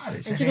doesn't matter.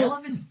 It's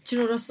irrelevant. Do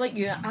you know, Ross, like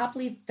you, I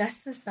believe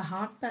this is the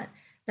hard bit.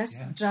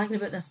 This dragging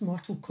about this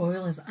mortal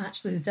coil is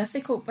actually the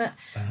difficult bit.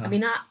 I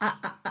mean,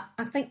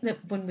 I think that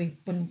when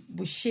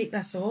we shake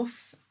this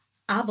off,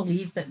 I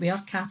believe that we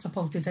are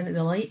catapulted into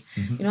the light.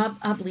 Mm-hmm. You know,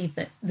 I believe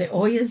that the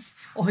Oyas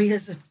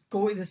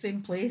go to the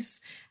same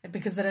place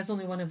because there is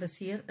only one of us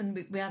here,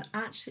 and we are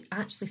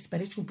actually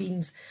spiritual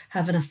beings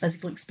having a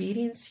physical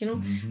experience, you know.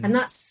 Mm-hmm. And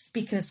that's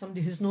speaking as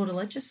somebody who's no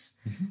religious.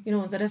 Mm-hmm. You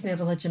know, there isn't a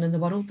religion in the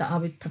world that I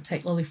would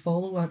particularly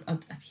follow or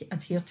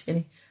adhere to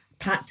any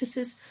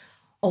practices,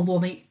 although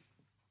I might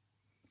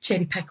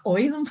cherry pick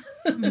them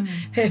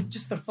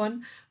just for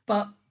fun.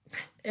 But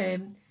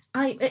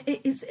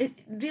it's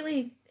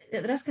really,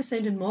 at the risk of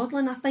sounding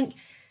maudlin, I think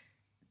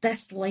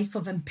this life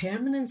of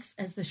impermanence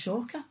is the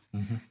shocker.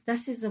 Mm-hmm.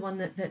 This is the one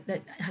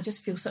that I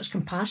just feel such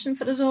compassion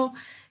for us all.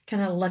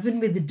 Kind of living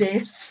with the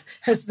death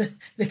as the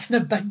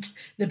kind of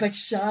big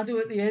shadow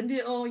at the end of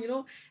it all. You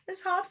know,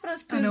 it's hard for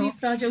us poor wee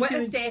fragile. What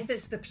if death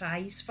is the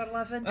prize for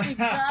living?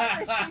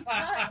 Exactly.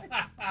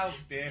 Oh,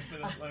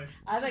 definitely.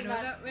 I think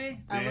that's that way.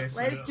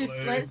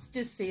 Let's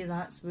just say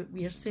that's what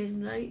we're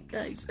saying, right,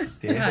 guys?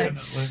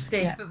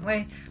 Definitely.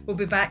 Yeah. We'll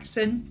be back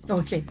soon.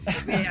 Okay.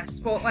 With a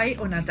spotlight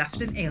on a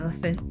different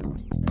elephant.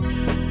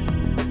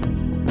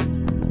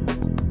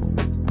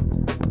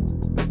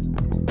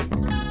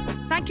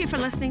 Thank you for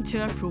listening to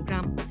our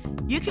programme.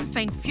 You can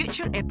find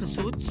future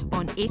episodes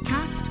on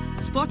Acast,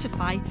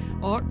 Spotify,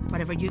 or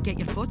wherever you get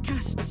your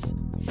podcasts.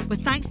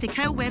 With thanks to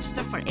Kyle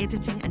Webster for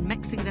editing and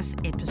mixing this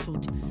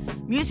episode.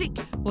 Music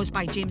was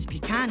by James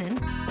Buchanan,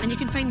 and you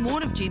can find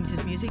more of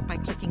James's music by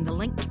clicking the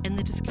link in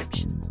the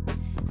description.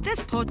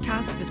 This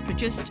podcast was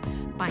produced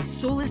by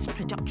Solus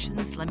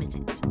Productions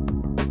Limited.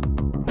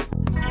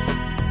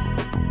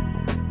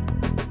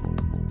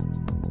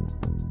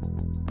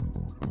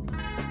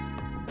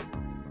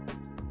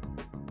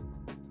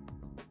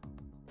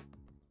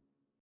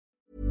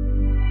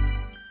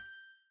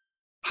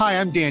 Hi,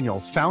 I'm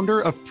Daniel, founder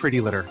of Pretty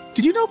Litter.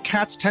 Did you know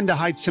cats tend to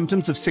hide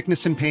symptoms of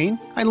sickness and pain?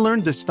 I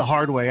learned this the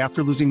hard way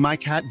after losing my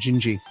cat,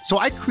 Gingy. So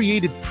I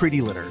created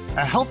Pretty Litter,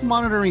 a health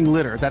monitoring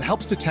litter that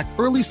helps detect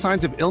early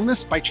signs of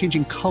illness by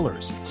changing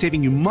colors,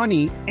 saving you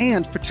money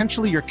and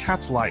potentially your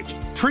cat's life.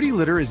 Pretty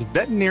Litter is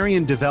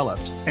veterinarian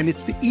developed, and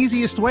it's the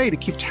easiest way to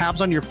keep tabs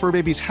on your fur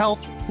baby's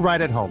health right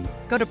at home.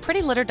 Go to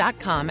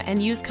prettylitter.com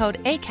and use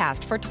code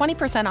ACAST for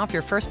 20% off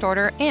your first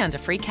order and a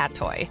free cat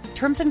toy.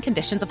 Terms and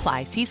conditions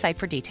apply. See site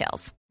for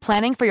details.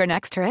 Planning for your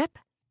next trip?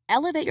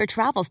 Elevate your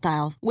travel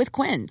style with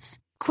Quince.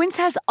 Quince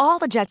has all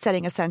the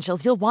jet-setting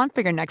essentials you'll want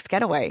for your next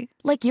getaway,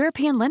 like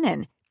European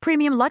linen,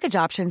 premium luggage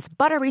options,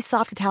 buttery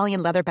soft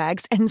Italian leather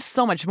bags, and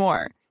so much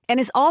more. And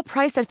is all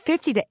priced at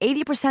 50 to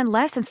 80%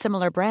 less than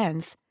similar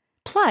brands.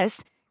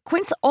 Plus,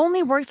 Quince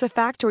only works with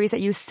factories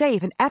that use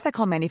safe and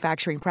ethical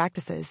manufacturing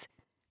practices.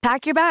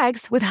 Pack your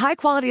bags with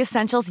high-quality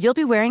essentials you'll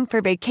be wearing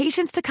for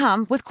vacations to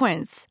come with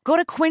Quince. Go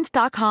to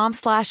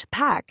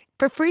quince.com/pack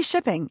for free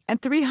shipping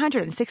and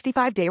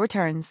 365-day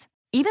returns.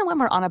 Even when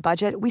we're on a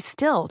budget, we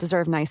still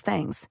deserve nice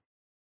things.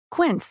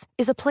 Quince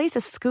is a place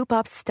to scoop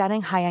up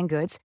stunning high-end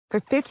goods for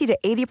 50 to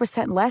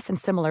 80% less than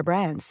similar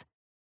brands.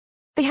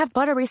 They have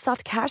buttery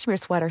soft cashmere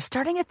sweaters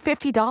starting at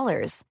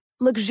 $50,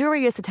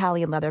 luxurious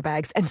Italian leather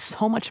bags, and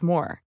so much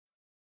more.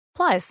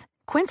 Plus,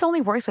 Quince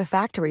only works with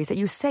factories that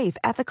use safe,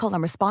 ethical,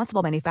 and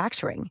responsible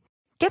manufacturing.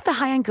 Get the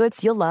high-end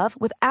goods you'll love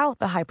without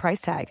the high price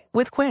tag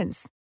with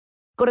Quince.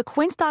 Go to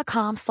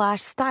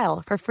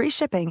quince.com/style for free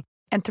shipping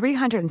and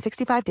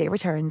 365-day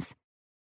returns.